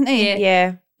brother, doesn't he? Yeah.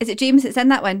 Yeah. Is it James that's in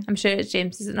that one? I'm sure it's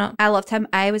James, is it not? I loved him.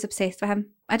 I was obsessed with him.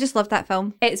 I just loved that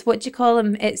film. It's, what do you call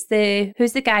him? It's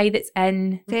who's the guy that's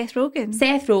in Seth Rogen.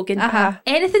 Seth Rogen. Uh-huh.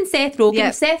 Anything Seth Rogen.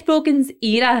 Yep. Seth Rogen's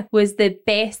era was the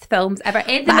best films ever.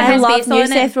 Anything But that I has love based new on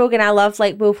Seth it. Rogen. I love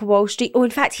like Wolf of Wall Street. Oh,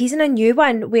 in fact, he's in a new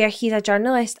one where he's a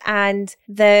journalist and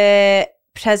the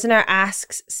prisoner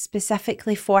asks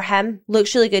specifically for him.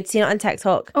 Looks really good. Seen it on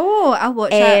TikTok. Oh, I'll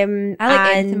watch that. I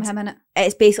like anything and with him in it.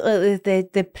 it's basically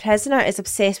the prisoner is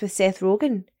obsessed with Seth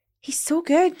Rogen. He's so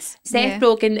good. Seth Yeah.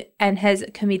 Rogen in his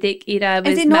comedic era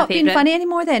was Is he my not being favourite. funny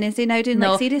anymore then? Is he now doing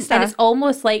like serious and stuff? it's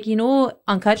almost like, you know,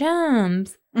 Uncut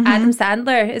Gems. Mhm. Adam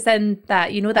Sandler is in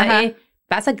that. You know that? Uh-huh. Eh?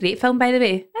 That's a great film, by the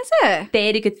way. Is it?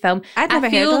 Very good film. I'd never I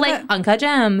feel heard of like it. Uncut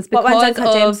Gems What because one's Uncut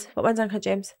of James? What one's Uncut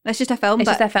James? It's just a film. it's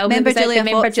but just a film. Remember It was like- Julia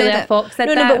remember Fox Julia said it? Fox said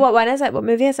No, that. but what one is it? What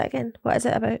movie is it again? What is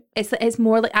it about? It's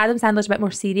more like Adam Sandler's a bit more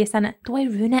serious in it. Do I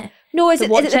ruin it? No, is So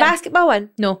it watch the it. basketball one?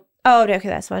 No. Oh, no, okay,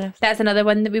 that's one. That's another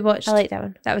one that we watched. I like that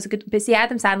one. That was a good. But see,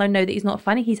 Adam Sandler, now that he's not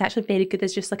funny, he's actually very good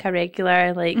as just like a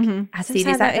regular, like, Mhm. a serious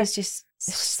Adam Sandler actor. is just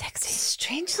So sexy.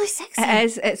 strangely sexy. It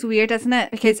is. It's weird, isn't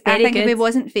it? Because I very think if he good.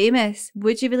 wasn't famous,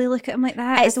 would you really look at him like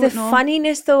that? It's I the don't know.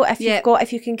 funniness though. If Yeah.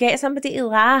 if you can get somebody to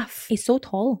laugh. He's so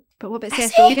tall. But what about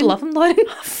Is Seth he? You'd Rogen? love him, Lauren.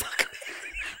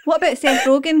 What about Seth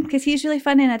Rogen? Because he's really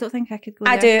funny, and I don't think I could go.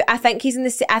 I there. do. I think he's in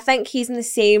the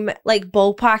same like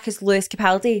ballpark as Lewis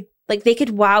Capaldi. Like they could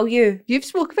wow you. You've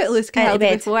spoke about Lewis Out of Capaldi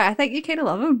bed. before. I think you kind of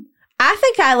love him. I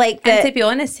think I like And to the. be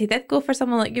honest, he did go for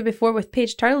someone like you before with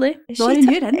Paige Turley. Is Lauren,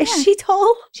 she you're in is there. she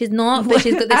tall? She's not, but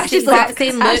she's got the Ash is exact like,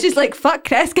 same look. Ash is like, fuck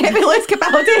Chris, get me Lewis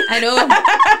Capaldi. I know.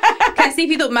 Can I see if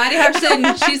you don't marry her soon?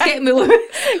 She's getting me.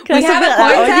 Can I have have a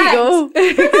that on you go?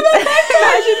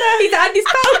 Imagine that. He's Andy's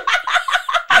pal.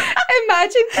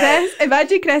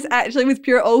 Imagine Chris actually was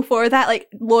pure all for that. Like,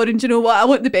 Lauren, do you know what? I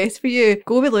want the best for you.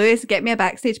 Go with Lewis, get me a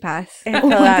backstage pass. I Oh, feel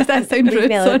does that sound Leave rude?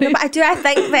 me alone. Sorry. No, but I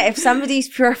think that if somebody's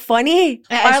pure funny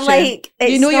It is or true. like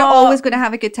it's you know you're not- always going to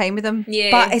have a good time with them.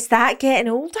 Yeah. But is that getting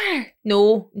older?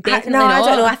 no, definitely no, not. I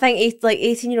don't know. I think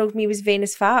 18-year-old me was vain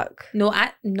as fuck. No,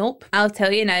 nope. I'll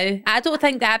tell you now. I don't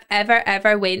think that I've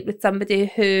ever went with somebody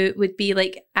who would be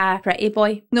like a pretty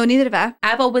boy. No, neither have I.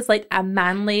 I've always liked a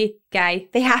manly guy.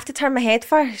 They have to turn my head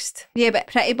first. Yeah, but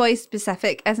pretty boy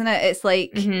specific, isn't it? It's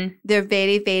like Mm-hmm. they're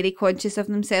very, very conscious of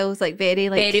themselves. Like very,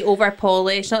 like Very over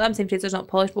polished. Not that I'm saying Fraser's not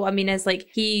polished, but what I mean is like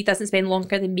he doesn't spend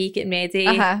longer than me getting ready.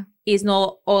 Uh-huh. He's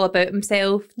not all about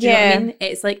himself. Do you know what I mean?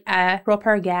 It's like a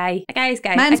proper guy. A guy's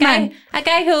guy. Man's a guy, man. A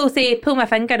guy who'll say, pull my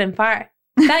finger and fart.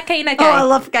 That kind of Oh, I guy.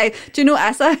 love guys. Do you know,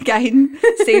 I saw a guy in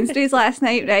Sainsbury's last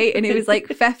night, right? And he was like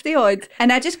 50 odd.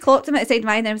 And I just clocked him at the side of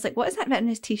mine and I was like, what is that written on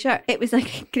his t-shirt? It was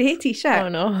like a grey t-shirt. Oh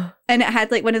no. And it had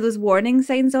like one of those warning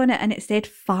signs on it and it said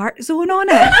fart zone on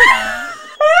it.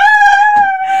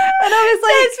 And I was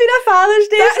like, It's been a Father's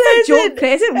Day that's a joke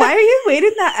present. present. Why are you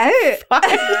wearing that out?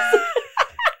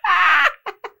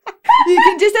 You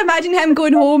can just imagine him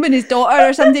going home and his daughter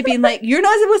or somebody being like, you're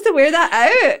not supposed to wear that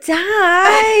out.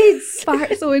 Dad.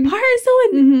 Fart zone. Fart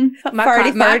zone. Mm-hmm.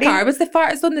 My car was the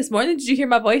fart zone this morning. Did you hear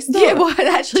my voice? Though? Yeah, what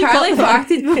actually Charlie got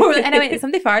farted before, and I went,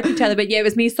 somebody farted, Charlie, but yeah, it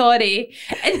was me, sorry.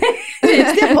 And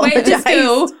then went apologised.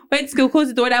 to school, closed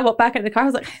the door, and I walked back in the car. I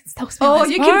was like, it still smells Oh,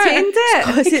 like you fart. contained it.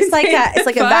 Because it's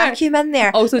like a Fart. vacuum in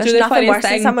there. Also, There's do the nothing funniest worse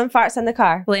than thing. someone farts in the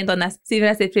car. We'll end on this. See, when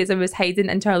I said Fraser was hiding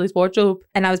in Charlie's wardrobe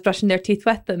and I was brushing their teeth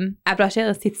with them, I brushed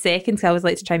Eilidh's teeth second because I was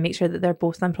like to try and make sure that they're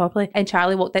both done properly. And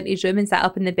Charlie walked into his room and sat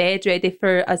up in the bed ready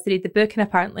for us to read the book, and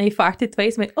apparently he farted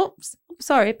twice and went, oops,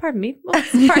 sorry, pardon me.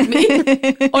 Oops, pardon me.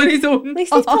 On his own. At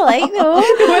least he's polite though.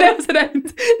 No one else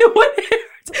around. No one heard.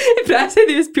 In fact, I said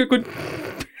he was pure going.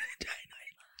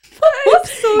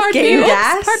 Whoops, pardon Getting me.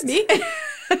 gas. Oops, pardon me.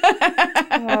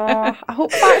 Oh, I hope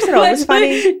farts are always funny.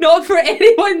 Literally not for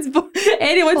anyone's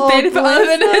Oh, benefit other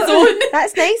than bless his her. own.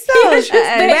 That's nice though. He was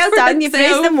just Well for done. You've raised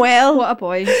himself. them well. What a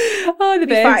boy. Oh, the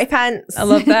Wee farty best. pants. I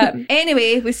love that.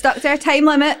 Anyway, we stuck to our time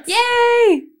limit.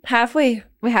 Yay! Have we?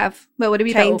 We have. Well, we're a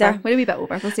wee Kinda. bit over. We're a wee bit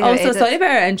over. We'll see how it Also, edits. sorry about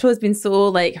our intro has been so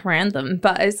like random,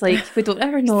 but it's like we don't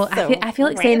ever know. I feel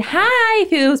like saying hi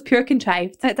feels pure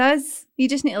contrived. It does. You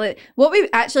just need to what we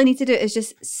actually need to do is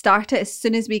just start it as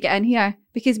soon as we get in here,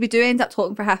 because we do end up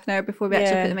talking for half an hour before we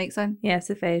actually put the mics on.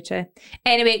 Yes, it's very true.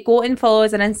 Anyway, go and follow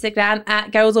us on Instagram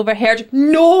at Girls Overheard.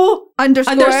 No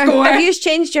underscore. Have you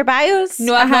changed your bios?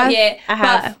 No, I have not yet. I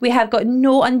have. But we have got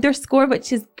no underscore,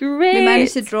 which is great. We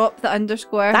managed to drop the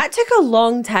underscore. That took a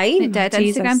long time. It did.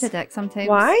 Jesus. Instagram did it sometimes.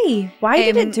 Why? Why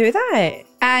did it do that?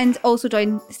 And also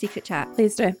join the secret chat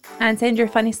Please do. And send your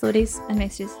funny stories. and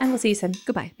messages. And we'll see you soon.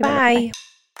 Goodbye. Bye.